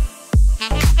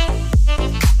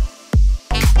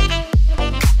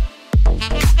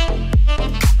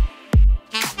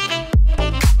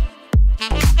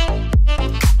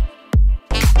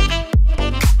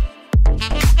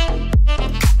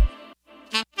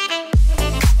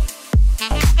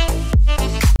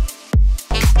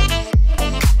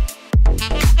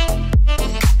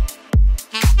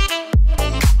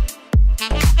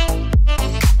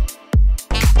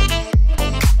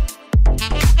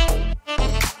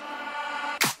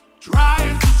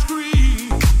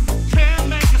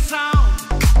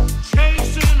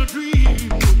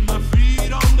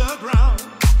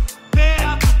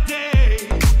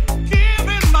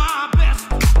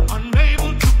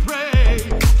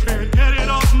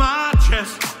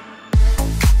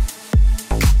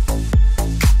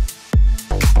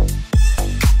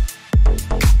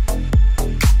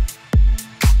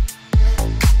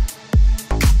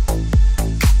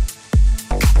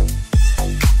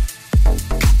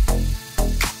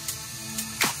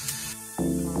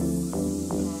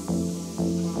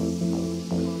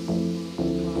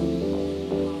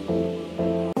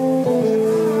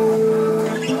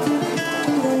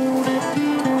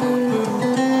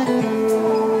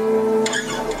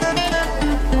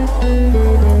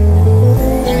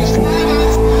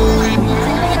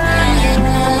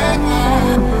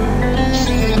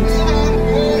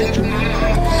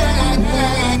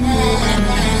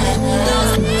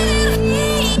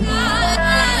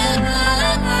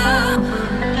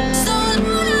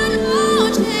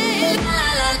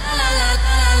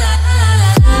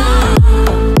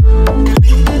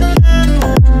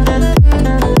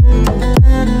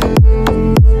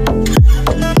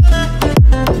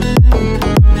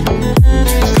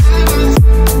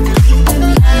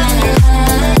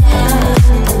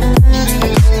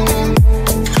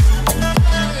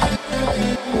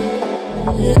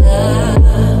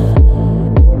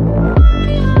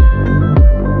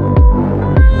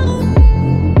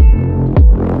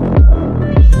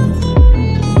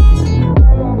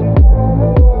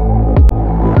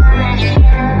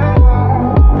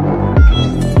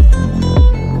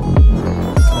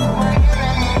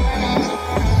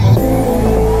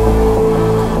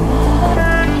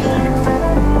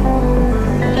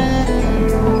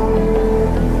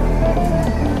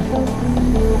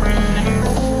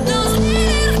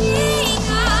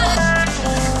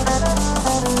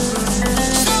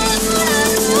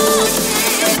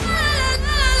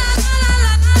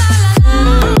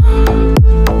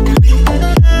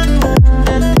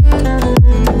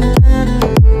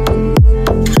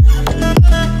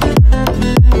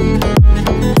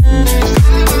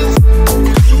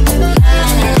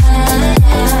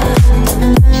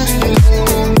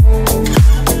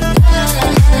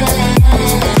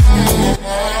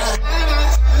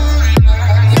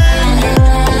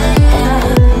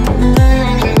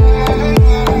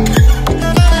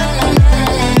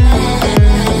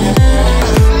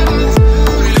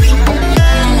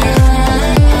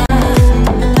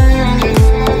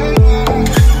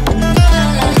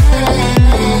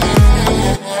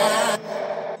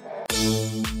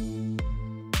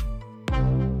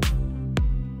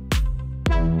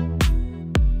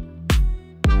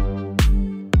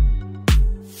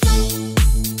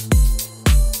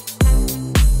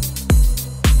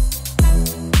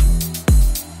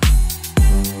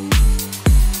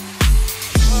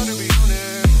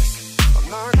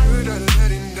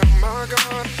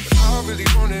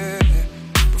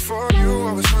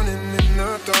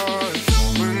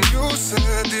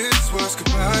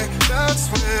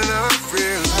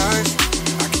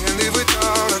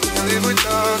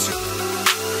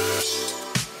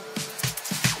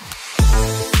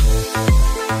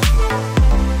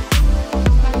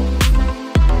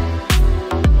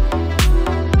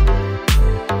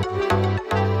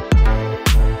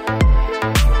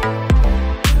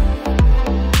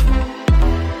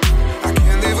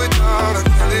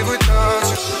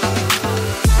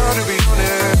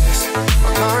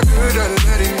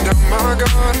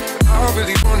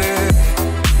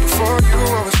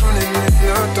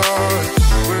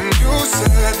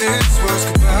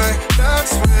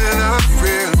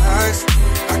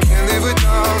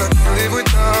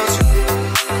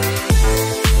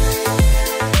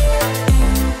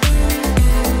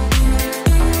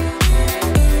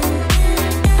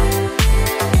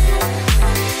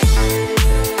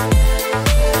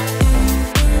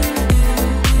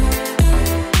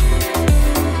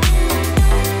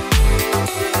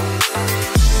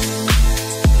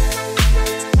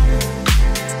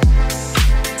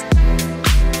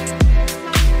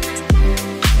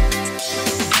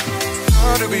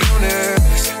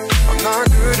 not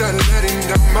good at letting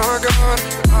down my guard,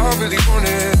 but I really want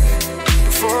it.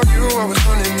 Before you, I was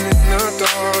running in the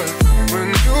dark. When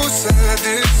you said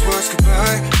this was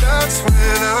goodbye, that's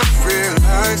when I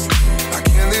realized